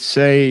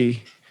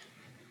literally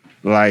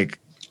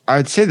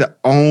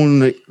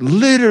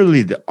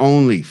the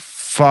only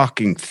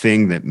fucking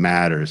thing that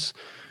matters,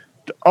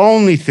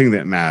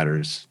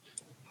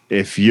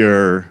 if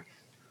you're,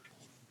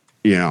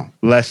 you know,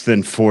 less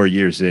than 4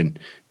 years in,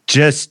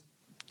 just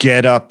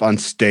get up on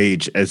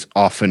stage as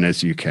often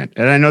as you can.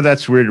 And I know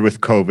that's weird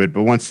with COVID,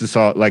 but once this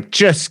all, like,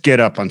 just get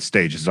up on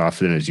stage as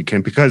often as you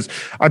can, because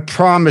I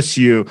promise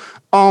you,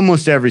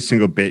 almost every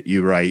single bit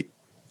you write,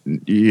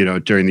 you know,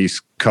 during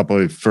these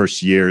couple of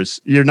first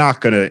years, you're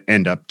not going to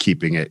end up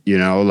keeping it, you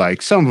know,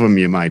 like some of them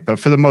you might, but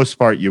for the most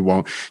part, you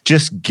won't.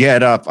 Just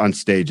get up on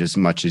stage as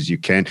much as you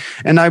can.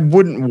 And I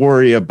wouldn't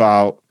worry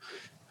about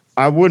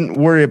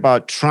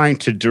trying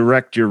to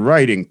direct your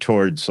writing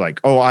towards like,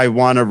 oh, I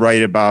want to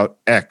write about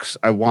X,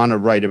 I want to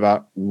write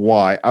about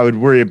Y. I would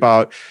worry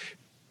about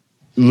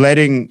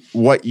letting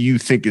what you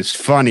think is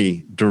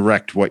funny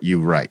direct what you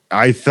write.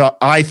 I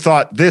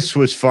thought this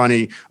was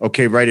funny.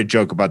 Okay, write a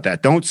joke about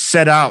that. Don't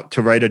set out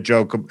to write a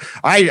joke.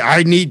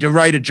 I need to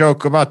write a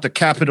joke about the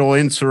Capitol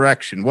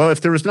insurrection. Well, if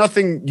there was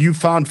nothing you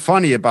found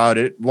funny about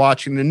it,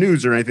 watching the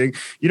news or anything,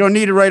 you don't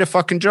need to write a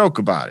fucking joke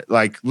about it.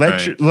 Like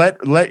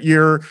let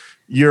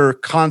your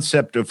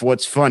concept of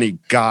what's funny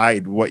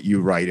guide what you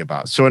write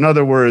about. So in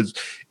other words,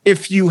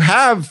 if you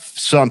have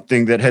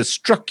something that has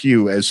struck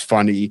you as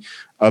funny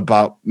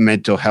about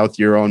mental health,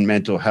 your own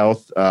mental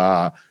health,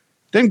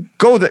 then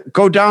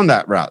go down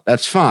that route.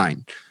 That's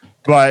fine.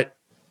 But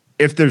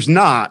if there's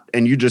not,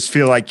 and you just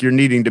feel like you're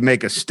needing to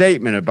make a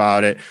statement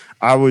about it,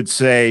 I would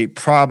say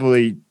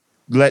probably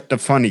let the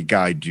funny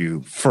guide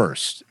you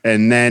first,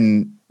 and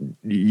then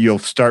you'll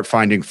start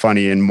finding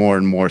funny in more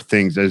and more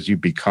things as you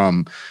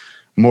become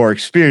more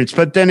experienced.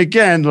 But then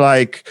again,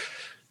 like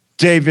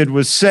David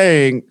was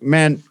saying,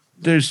 man,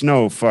 there's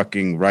no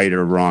fucking right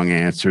or wrong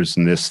answers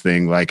in this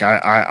thing. Like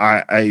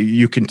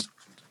you can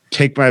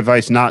take my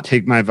advice, not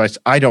take my advice.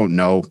 I don't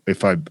know if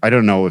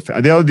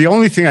the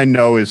only thing I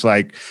know is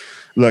like,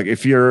 look,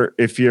 if you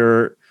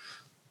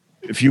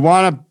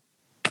want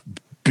to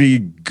be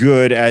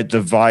good at the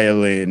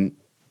violin,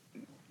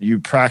 you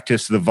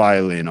practice the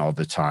violin all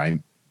the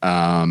time.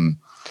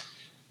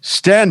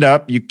 Stand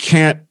up, you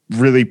can't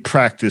really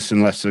practice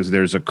unless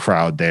there's a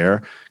crowd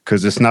there,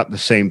 because it's not the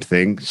same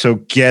thing. So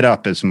get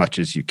up as much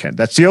as you can.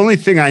 That's the only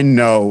thing I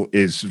know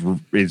is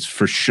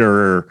for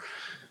sure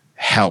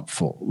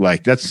helpful.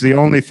 Like that's the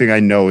only thing I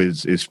know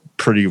is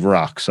pretty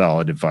rock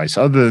solid advice.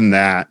 Other than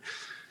that,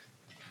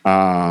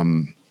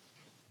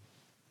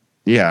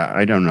 yeah,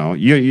 I don't know.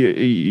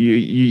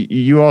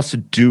 You also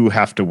do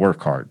have to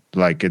work hard.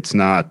 Like it's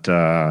not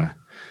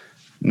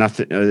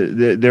nothing.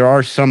 There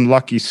are some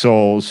lucky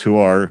souls who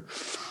are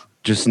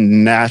just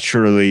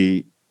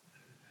naturally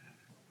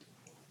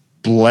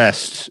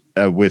blessed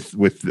with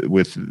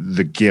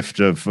the gift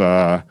of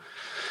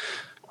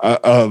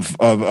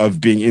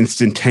of being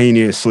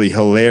instantaneously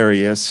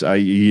hilarious,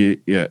 with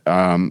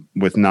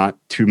not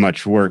too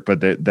much work,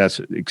 but that's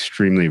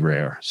extremely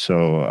rare.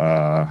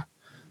 So,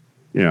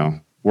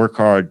 work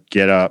hard,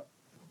 get up.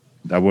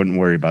 I wouldn't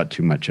worry about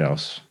too much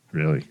else,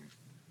 really.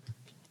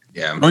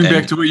 Yeah. Going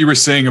back to what you were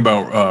saying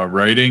about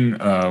writing,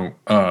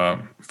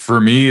 for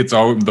me, it's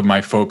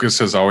my focus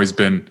has always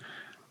been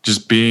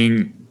just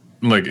being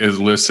like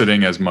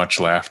eliciting as much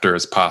laughter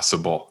as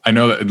possible. I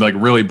know that it like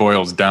really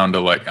boils down to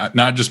like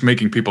not just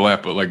making people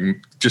laugh, but like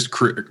just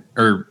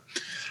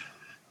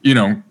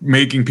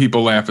making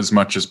people laugh as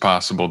much as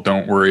possible.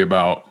 Don't worry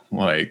about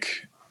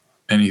like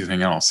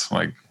anything else.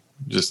 Like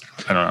just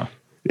I don't know.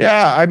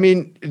 Yeah, I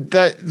mean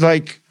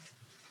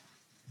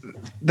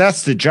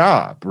that's the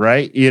job,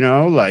 right?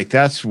 Like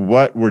that's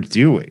what we're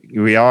doing.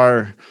 We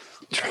are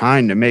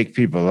trying to make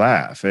people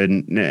laugh,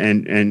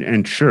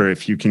 and sure,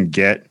 if you can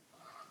get.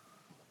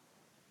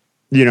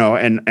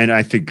 And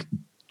I think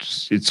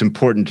it's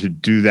important to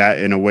do that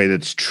in a way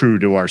that's true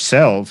to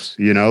ourselves,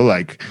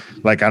 like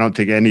I don't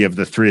think any of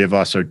the three of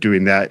us are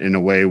doing that in a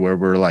way where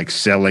we're like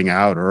selling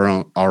out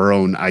our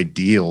own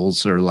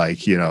ideals or like,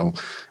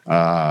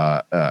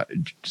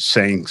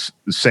 saying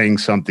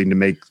something to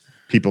make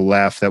people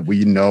laugh that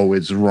we know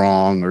is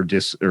wrong or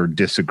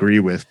disagree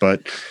with.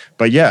 But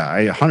yeah,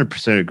 I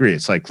 100% agree.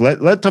 It's like,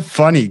 let the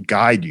funny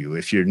guide you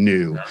if you're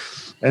new.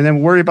 And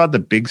then worry about the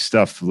big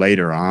stuff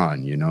later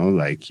on,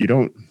 like you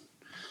don't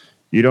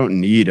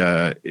need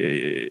I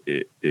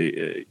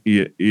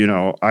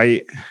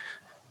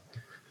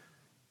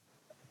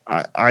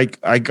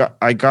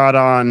got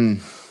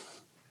on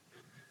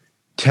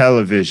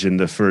television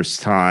the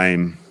first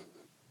time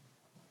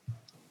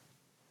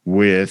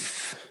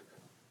with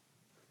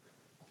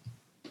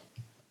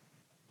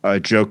a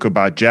joke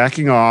about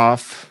jacking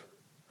off,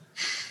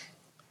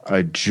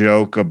 a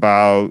joke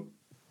about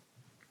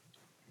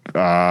what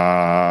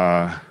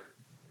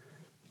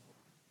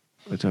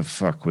the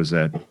fuck was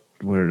that?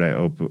 Where did I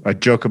open? A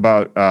joke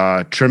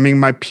about trimming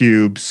my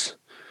pubes.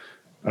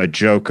 A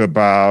joke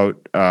about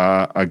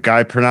a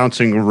guy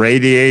pronouncing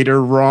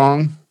radiator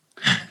wrong.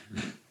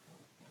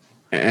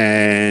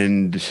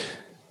 And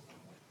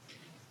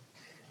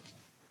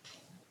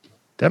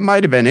that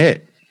might have been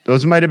it.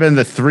 Those might have been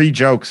the three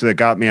jokes that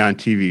got me on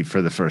TV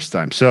for the first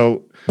time.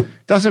 So it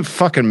doesn't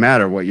fucking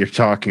matter what you're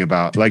talking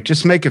about. Like,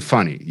 just make it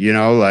funny,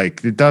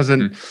 like it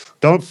doesn't,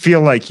 don't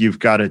feel like you've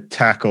got to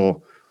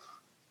tackle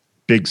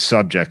big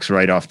subjects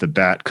right off the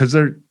bat because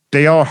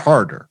they are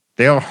harder.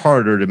 They are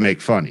harder to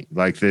make funny.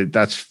 Like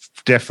that's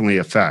definitely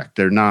a fact.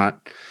 They're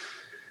not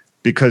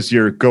because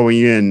you're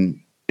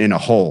going in a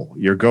hole.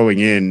 You're going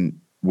in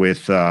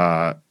with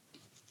the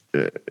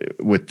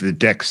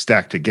deck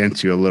stacked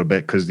against you a little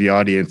bit because the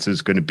audience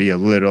is going to be a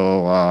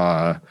little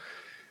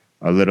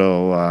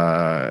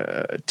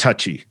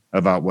touchy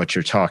about what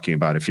you're talking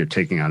about if you're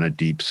taking on a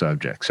deep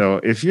subject. So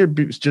if you're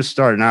just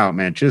starting out,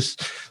 man,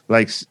 just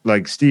like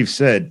Steve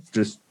said,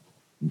 just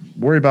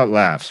worry about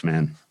laughs,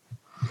 man.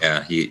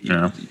 Yeah,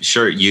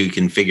 sure, you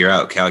can figure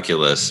out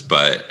calculus,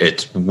 but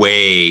it's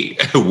way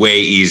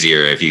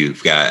easier if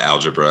you've got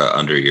algebra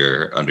under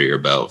your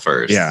belt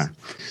first. Yeah,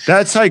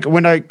 that's like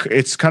when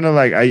it's kind of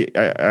like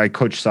I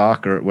coach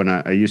soccer when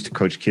I used to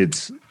coach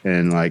kids,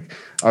 and like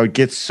I would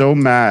get so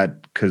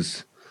mad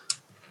because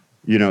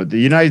the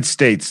United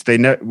States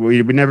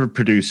we never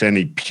produce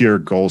any pure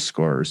goal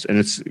scorers, and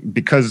it's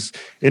because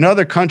in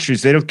other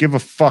countries they don't give a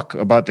fuck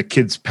about the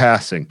kids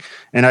passing,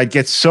 and I'd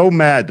get so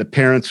mad the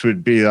parents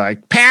would be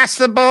like, "Pass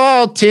the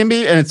ball,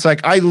 Timmy," and it's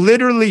like I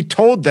literally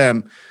told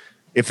them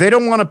if they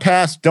don't want to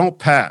pass, don't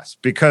pass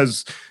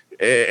because.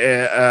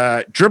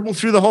 Dribble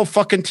through the whole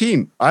fucking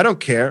team. I don't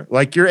care.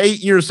 Like you're 8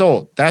 years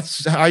old.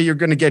 That's how you're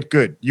going to get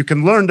good. You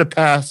can learn to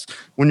pass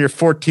when you're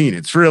 14.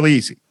 It's real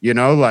easy.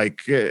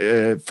 Like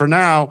for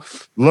now,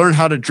 learn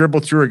how to dribble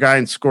through a guy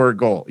and score a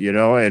goal,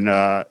 and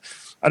I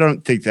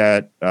don't think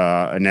that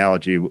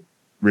analogy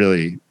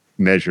really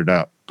measured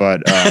up,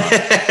 but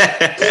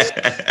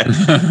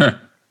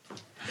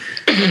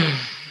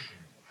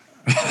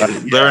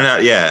learn how.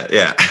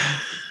 Yeah.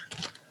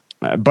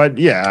 But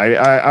yeah,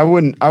 I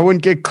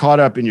wouldn't get caught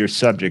up in your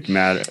subject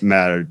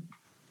matter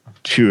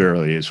too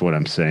early is what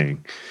I'm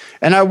saying.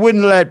 And I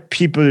wouldn't let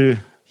people,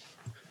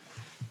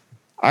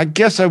 I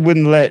guess I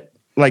wouldn't let,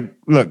 like,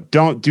 look,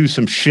 don't do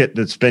some shit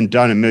that's been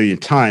done a million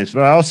times,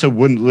 but I also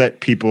wouldn't let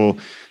people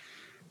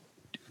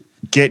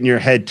get in your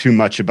head too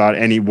much about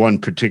any one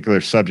particular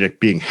subject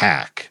being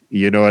hack.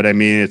 You know what I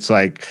mean? It's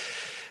like,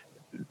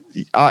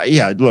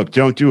 yeah, look,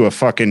 don't do a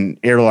fucking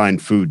airline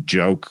food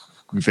joke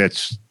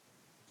that's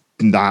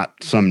not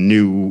some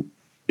new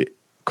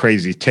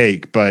crazy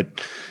take, but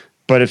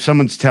if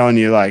someone's telling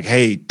you like,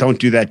 hey, don't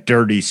do that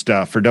dirty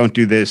stuff or don't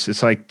do this,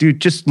 it's like, dude,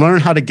 just learn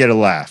how to get a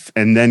laugh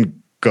and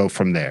then go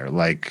from there.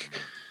 Like,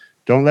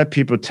 don't let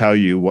people tell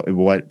you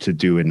what to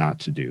do and not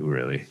to do,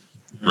 really.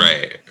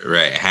 Right.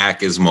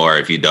 Hack is more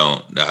if you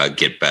don't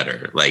get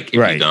better. Like,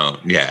 if you don't,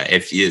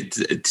 if you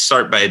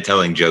start by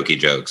telling jokey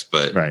jokes,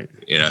 but right.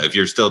 If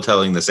you're still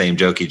telling the same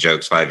jokey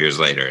jokes 5 years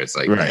later, it's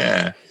like,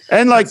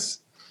 and like,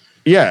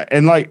 Yeah,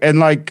 and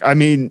I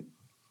mean,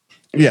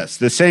 yes,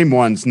 the same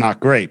one's not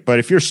great, but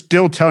if you're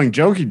still telling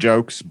jokey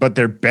jokes, but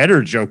they're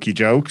better jokey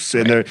jokes,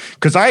 and they're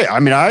because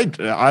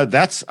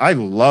I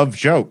love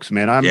jokes,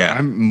 man.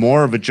 I'm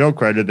more of a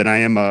joke writer than I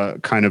am a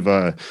kind of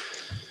a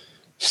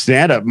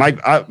stand-up.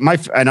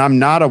 And I'm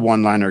not a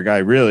one-liner guy,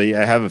 really.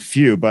 I have a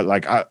few, but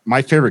like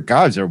my favorite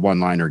guys are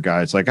one-liner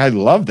guys. Like I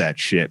love that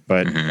shit,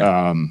 but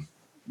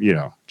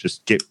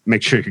just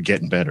make sure you're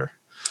getting better.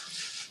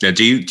 Now,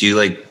 do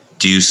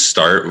you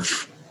start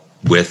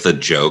with a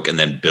joke and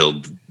then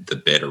build the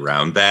bit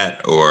around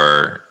that?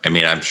 Or, I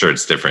mean, I'm sure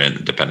it's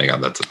different depending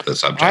on the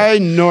subject. I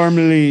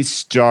normally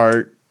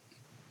start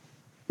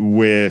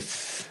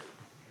with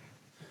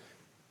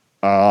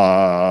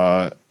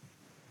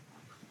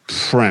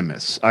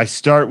premise. I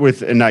start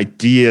with an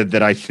idea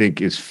that I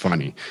think is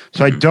funny.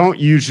 So I don't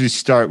usually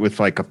start with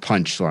like a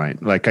punchline.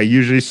 Like I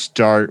usually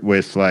start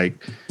with like,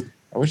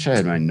 I wish I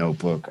had my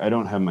notebook. I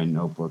don't have my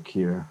notebook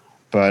here.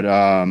 But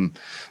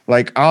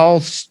like I'll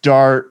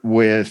start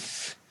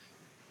with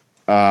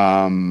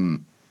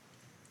something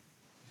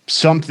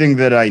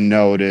that I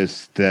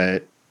noticed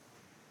that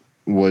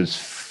was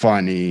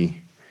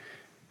funny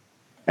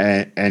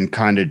and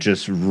kind of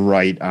just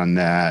write on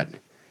that.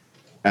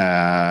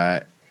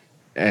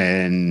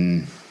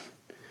 And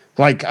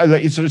like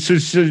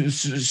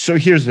so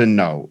here's a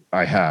note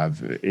I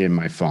have in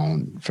my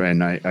phone,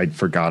 and I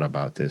forgot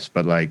about this,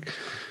 but like,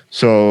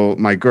 so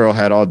my girl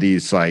had all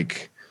these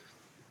like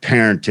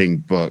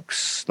parenting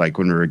books, like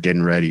when we were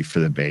getting ready for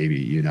the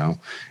baby,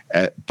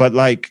 but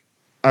like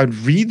I'd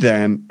read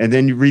them, and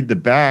then you read the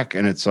back,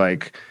 and it's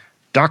like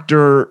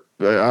Dr.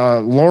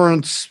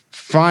 Lawrence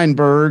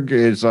Feinberg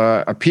is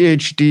a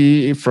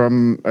PhD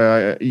from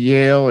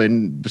Yale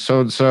and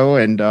so,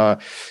 and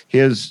he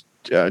has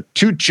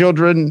 2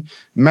 children,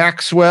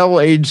 Maxwell,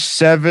 age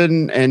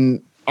 7,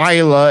 and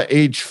Isla,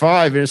 age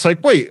 5. And it's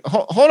like, wait,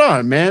 hold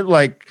on, man.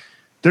 Like,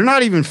 they're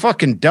not even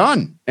fucking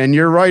done, and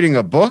you're writing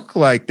a book?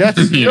 Like,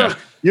 that's you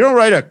don't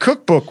write a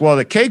cookbook while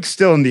the cake's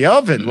still in the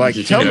oven. Like,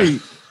 tell me.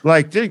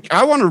 Like,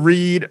 I want to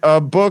read a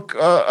book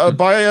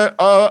by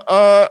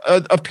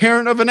a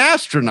parent of an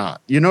astronaut.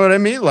 You know what I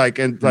mean? Like,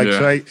 and like,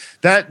 so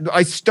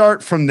I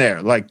start from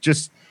there. Like,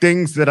 just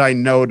things that I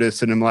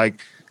notice, and I'm like,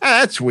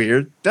 that's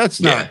weird.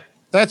 That's not.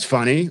 That's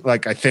funny.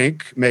 Like, I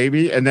think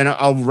maybe, and then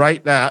I'll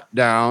write that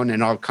down,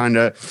 and I'll kind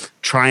of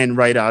try and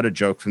write out a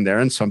joke from there.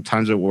 And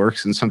sometimes it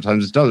works, and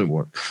sometimes it doesn't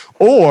work.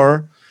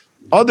 Or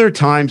other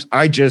times,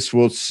 I just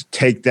will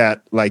take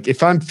that, like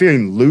if I'm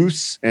feeling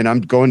loose and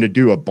I'm going to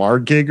do a bar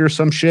gig or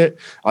some shit,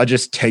 I'll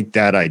just take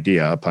that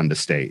idea up on the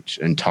stage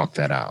and talk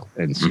that out.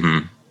 And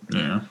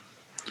there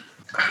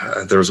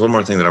was one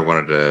more thing that I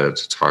wanted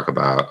to talk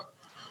about,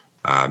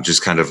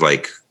 just kind of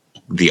like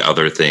the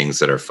other things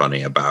that are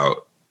funny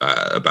about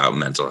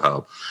mental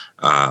health.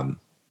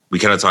 We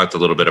kind of talked a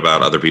little bit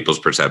about other people's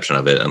perception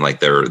of it and like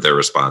their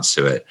response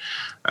to it.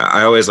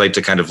 I always like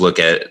to kind of look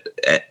at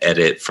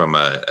it from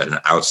an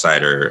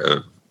outsider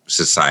of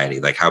society,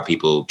 like how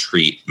people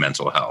treat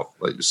mental health.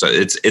 Like, so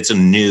it's a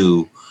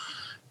new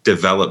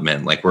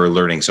development. Like we're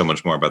learning so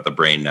much more about the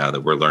brain now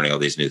that we're learning all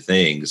these new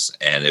things,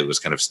 and it was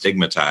kind of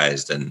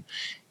stigmatized. And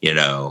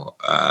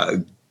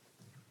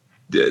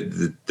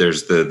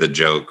there's the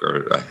joke,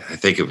 or I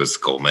think it was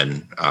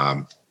Goldman.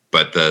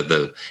 But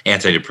the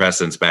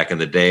antidepressants back in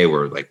the day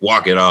were like,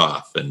 walk it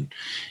off and,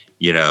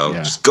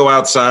 just go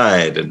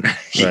outside and,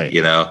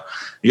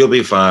 you'll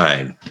be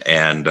fine.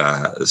 And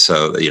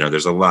so,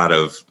 there's a lot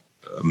of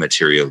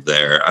material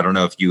there. I don't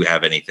know if you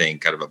have anything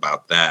kind of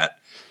about that,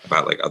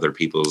 about like other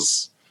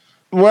people's.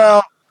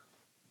 Well,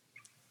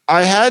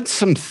 I had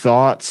some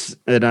thoughts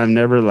that I've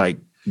never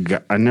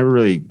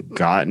really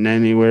gotten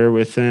anywhere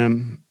with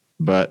them.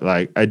 But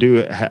like I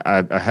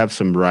have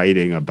some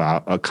writing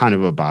about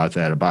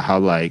that, about how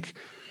like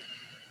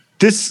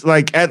this,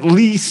 like at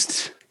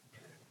least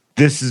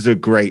this is a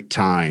great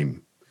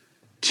time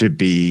to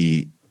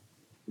be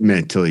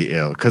mentally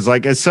ill. Because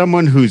like as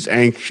someone who's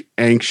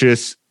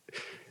anxious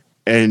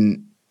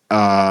and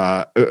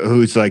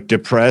who's like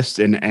depressed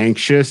and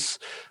anxious,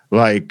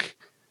 like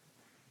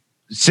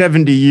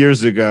 70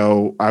 years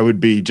ago, I would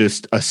be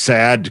just a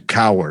sad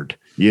coward.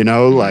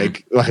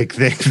 Like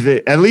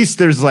they at least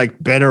there's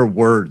like better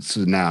words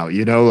now,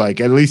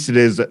 like at least it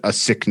is a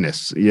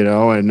sickness,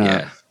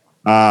 and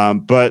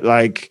but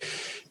like,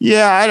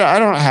 I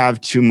don't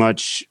have too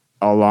much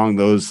along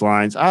those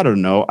lines. I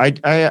don't know.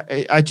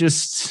 I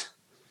just,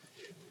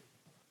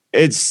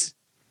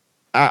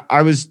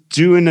 I was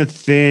doing a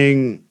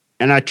thing,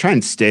 and I try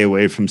and stay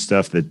away from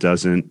stuff that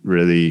doesn't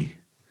really,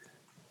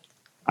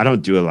 I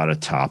don't do a lot of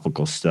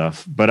topical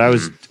stuff, but I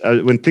was,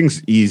 when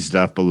things eased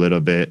up a little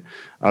bit,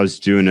 I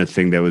was doing a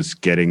thing that was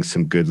getting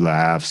some good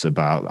laughs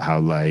about how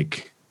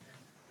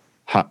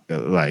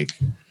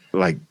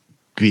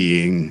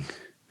being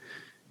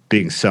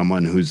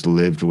someone who's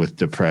lived with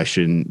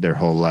depression their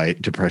whole life,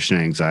 depression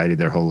and anxiety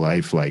their whole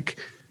life, like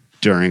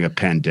during a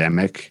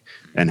pandemic,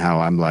 and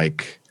how I'm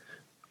like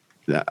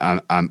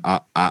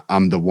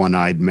I'm the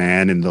one-eyed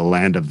man in the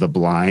land of the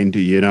blind,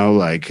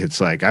 like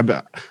it's like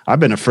I've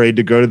been afraid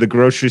to go to the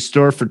grocery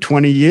store for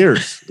 20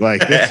 years.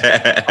 Like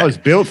I was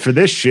built for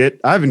this shit.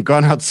 I haven't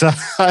gone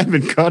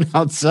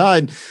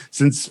outside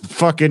since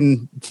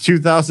fucking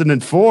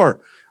 2004.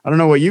 I don't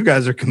know what you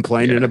guys are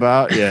complaining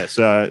about. Yes,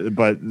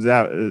 but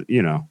that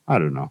I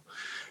don't know.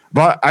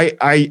 But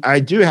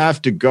I do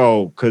have to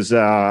go because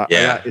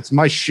it's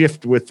my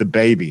shift with the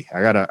baby.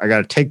 I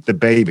gotta take the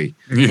baby.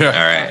 Yeah. All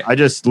right. I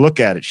just look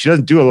at it. She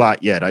doesn't do a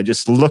lot yet. I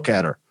just look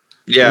at her.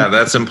 Yeah,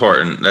 that's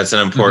important. That's an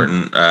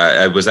important.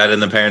 Was that in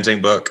the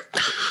parenting book?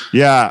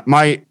 Yeah,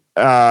 my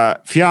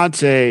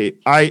fiance.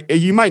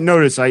 You might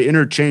notice I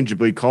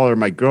interchangeably call her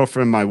my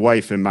girlfriend, my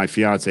wife, and my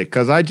fiance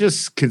because I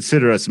just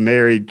consider us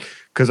married.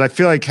 Because I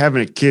feel like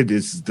having a kid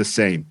is the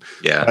same.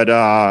 Yeah.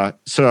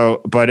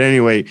 But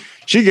anyway,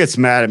 she gets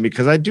mad at me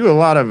because I do a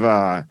lot of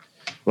I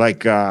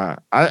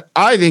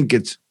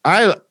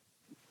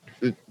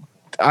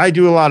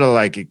do a lot of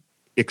like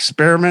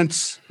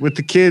experiments with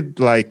the kid,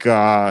 like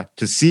to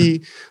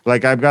see,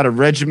 like I've got a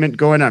regiment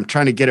going. I'm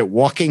trying to get it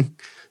walking,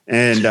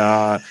 and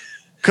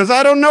because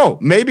I don't know,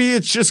 maybe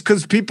it's just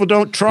because people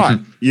don't try.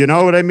 You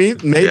know what I mean?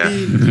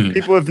 Maybe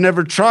people have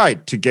never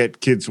tried to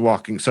get kids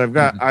walking. So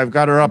I've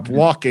got her up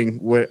walking.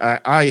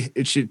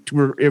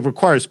 It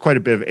requires quite a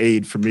bit of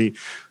aid for me.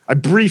 I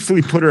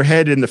briefly put her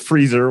head in the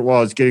freezer while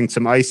I was getting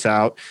some ice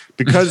out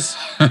because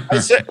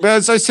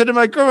as I said to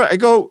my girl, I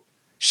go,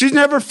 she's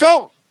never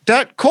felt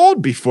that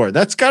cold before.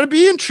 That's got to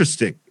be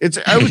interesting.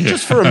 I was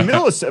just for a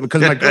millisecond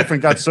because my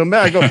girlfriend got so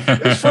mad. I go,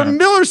 it's for a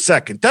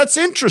millisecond. That's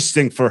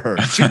interesting for her.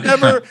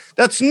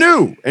 That's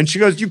new. And she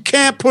goes, you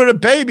can't put a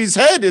baby's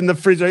head in the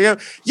freezer. I go,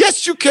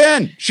 yes, you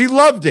can. She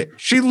loved it.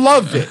 It's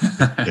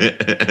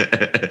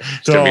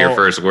going to be her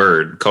first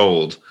word,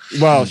 cold.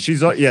 Well,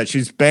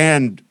 she's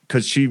banned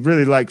because she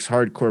really likes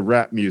hardcore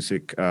rap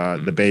music,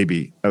 the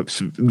baby.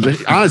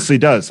 Honestly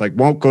does. Like,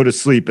 won't go to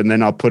sleep, and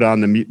then I'll put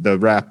on the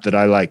rap that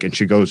I like, and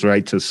she goes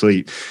right to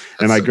sleep.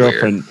 And my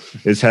girlfriend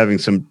is having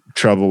some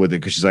trouble with it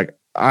because she's like,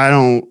 I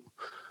don't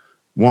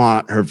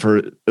want her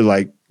for,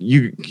 like,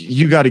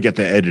 you got to get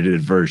the edited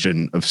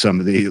version of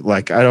some of the,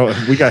 like,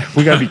 we got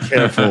to be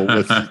careful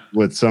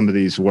with some of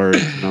these words.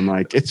 And I'm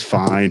like, it's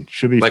fine.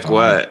 Should be like fine.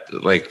 What?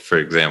 Like, for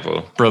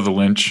example, Brother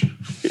Lynch.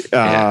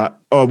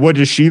 Oh, what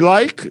does she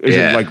like? Is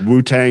it like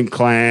Wu-Tang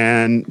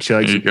Clan? She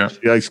likes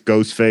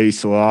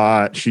Ghostface a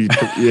lot.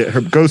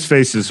 Her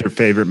Ghostface is her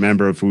favorite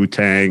member of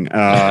Wu-Tang.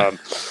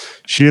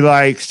 She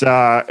likes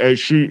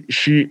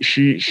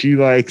she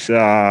likes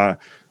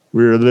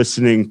we were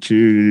listening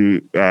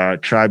to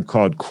Tribe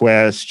Called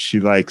Quest. She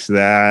likes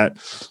that.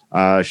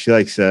 She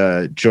likes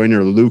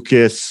Joyner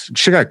Lucas.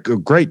 She got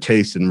great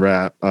taste in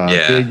rap.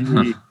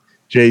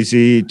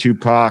 Jay-Z,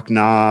 Tupac,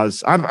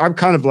 Nas. I'm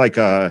kind of like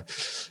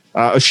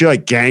she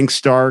liked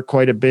Gangstar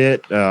quite a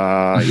bit.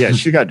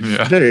 She got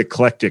very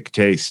eclectic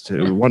taste.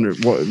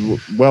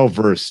 Well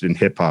versed in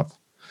hip hop.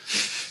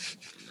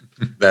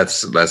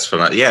 That's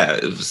fun.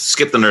 Yeah,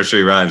 skip the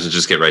nursery rhymes and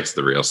just get right to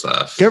the real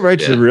stuff. Get right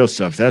to the real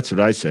stuff. That's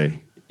what I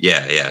say.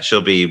 Yeah,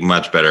 she'll be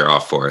much better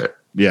off for it.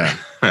 Yeah.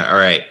 All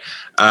right.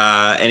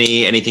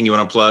 Anything you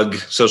want to plug?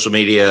 Social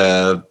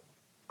media?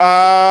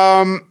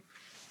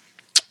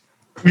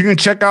 You can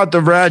check out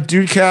the Rad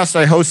Dudecast.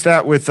 I host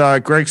that with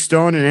Greg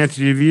Stone and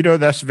Anthony DeVito.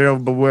 That's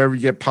available wherever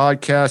you get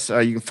podcasts.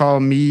 You can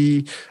follow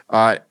me,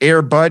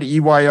 Airbud,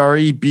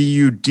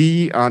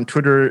 EYREBUD, on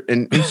Twitter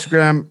and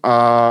Instagram.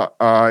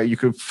 You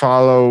can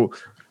follow,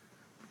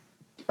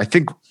 I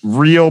think,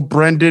 Real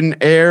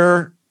Brendan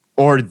Air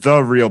or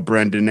The Real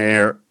Brendan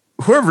Air.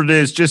 Whoever it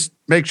is, just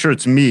make sure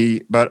it's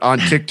me. But on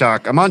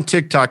TikTok, I'm on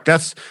TikTok.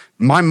 That's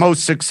my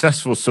most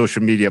successful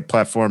social media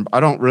platform. I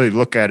don't really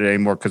look at it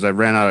anymore because I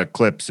ran out of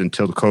clips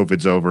until the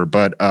COVID's over.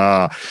 But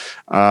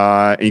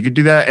you can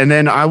do that. And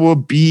then I will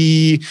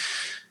be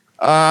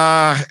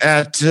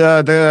at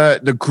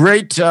the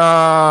great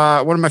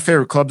one of my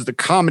favorite clubs, the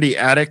Comedy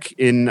Attic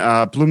in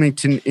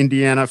Bloomington,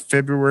 Indiana,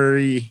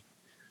 February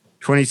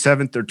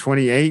 27th or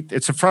 28th.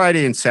 It's a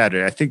Friday and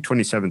Saturday. I think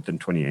 27th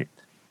and 28th.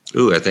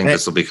 Ooh, I think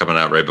this will be coming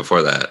out right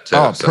before that, too.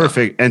 Oh,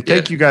 perfect. And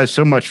thank you guys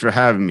so much for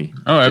having me.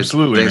 Oh,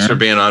 absolutely. Thanks for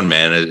being on,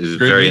 man. It was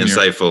very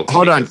insightful.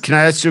 Hold on. Can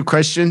I ask you a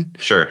question?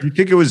 Sure. Do you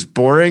think it was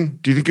boring?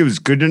 Do you think it was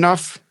good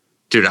enough?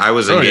 Dude, I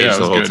was engaged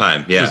the whole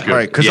time. Yeah. All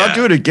right, because I'll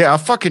do it again. I'll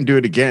fucking do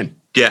it again.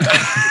 Yeah.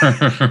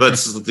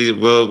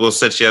 We'll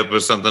set you up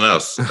with something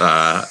else.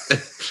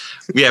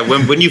 Yeah,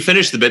 when you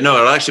finish the bit,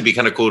 it'll actually be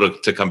kind of cool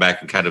to come back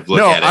and kind of look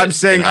at it. No, I'm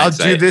saying I'll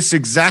do this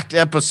exact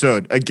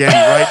episode again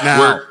right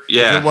now.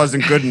 If it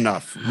wasn't good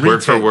enough.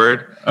 Word for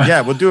word?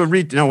 Yeah, we'll do a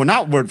read. No,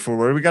 not word for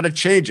word. We got to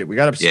change it. We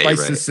got to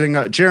spice this thing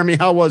up. Jeremy,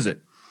 how was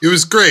it? It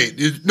was great.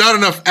 Not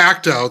enough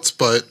act outs,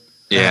 but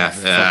yeah.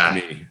 Fuck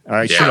me.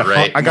 I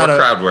right. I got more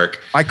crowd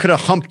work. I could have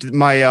humped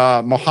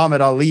my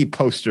Muhammad Ali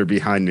poster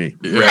behind me.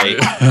 Right.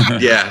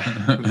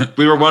 Yeah.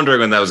 We were wondering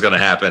when that was going to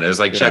happen. It was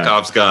like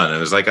Chekhov's gun. It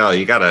was like, oh,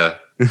 you got to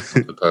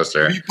the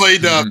poster. Have you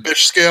played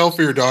Fish Scale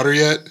for your daughter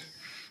yet?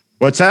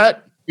 What's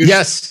that?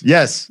 Yes.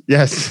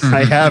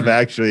 I have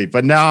actually,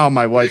 but now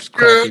my wife's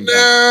cracking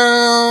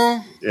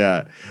down.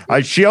 Yeah.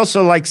 She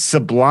also likes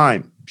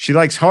Sublime. She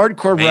likes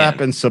hardcore rap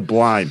and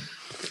Sublime.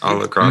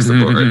 All across the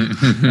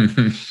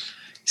board.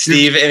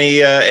 Steve,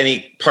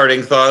 any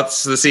parting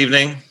thoughts this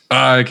evening?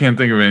 I can't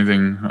think of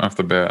anything off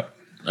the bat.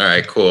 All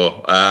right,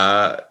 cool.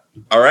 All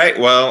right,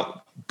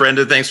 well,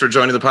 Brenda, thanks for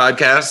joining the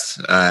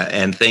podcast,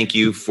 and thank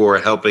you for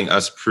helping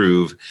us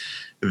prove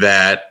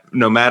that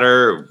no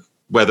matter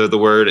whether the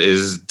word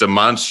is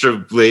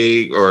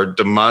demonstratively or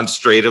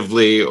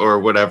demonstratively or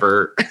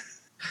whatever.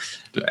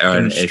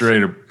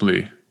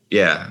 Demonstratively.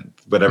 Yeah,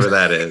 whatever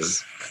that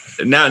is.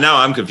 Now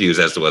I'm confused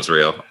as to what's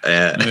real.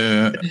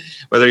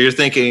 Whether you're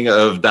thinking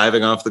of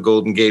diving off the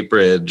Golden Gate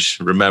Bridge,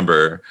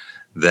 remember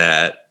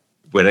that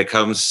when it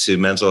comes to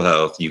mental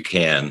health, you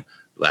can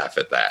laugh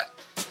at that.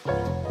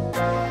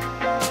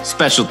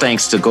 Special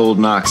thanks to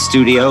Golden Ox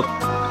Studio.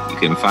 You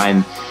can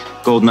find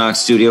Golden Ox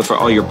Studio for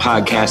all your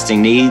podcasting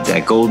needs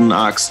at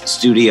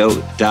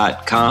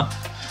goldenoxstudio.com.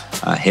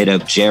 Hit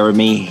up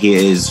Jeremy. He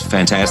is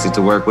fantastic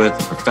to work with,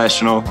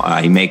 professional.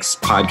 He makes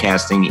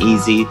podcasting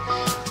easy.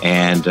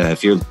 And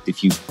if you've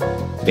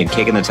been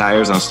kicking the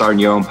tires on starting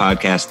your own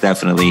podcast,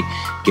 definitely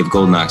give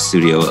Golden Ox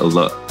Studio a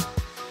look.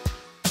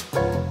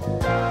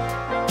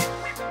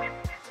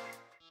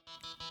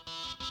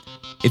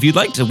 If you'd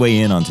like to weigh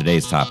in on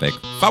today's topic,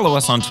 follow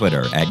us on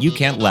Twitter at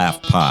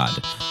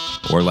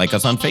YouCan'tLaughPod, or like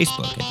us on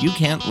Facebook at You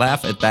Can't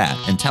Laugh at That,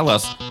 and tell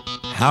us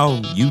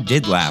how you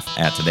did laugh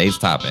at today's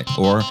topic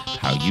or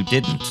how you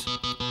didn't.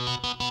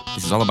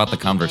 This is all about the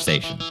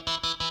conversation,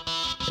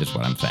 is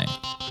what I'm saying.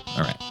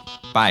 All right.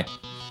 Bye.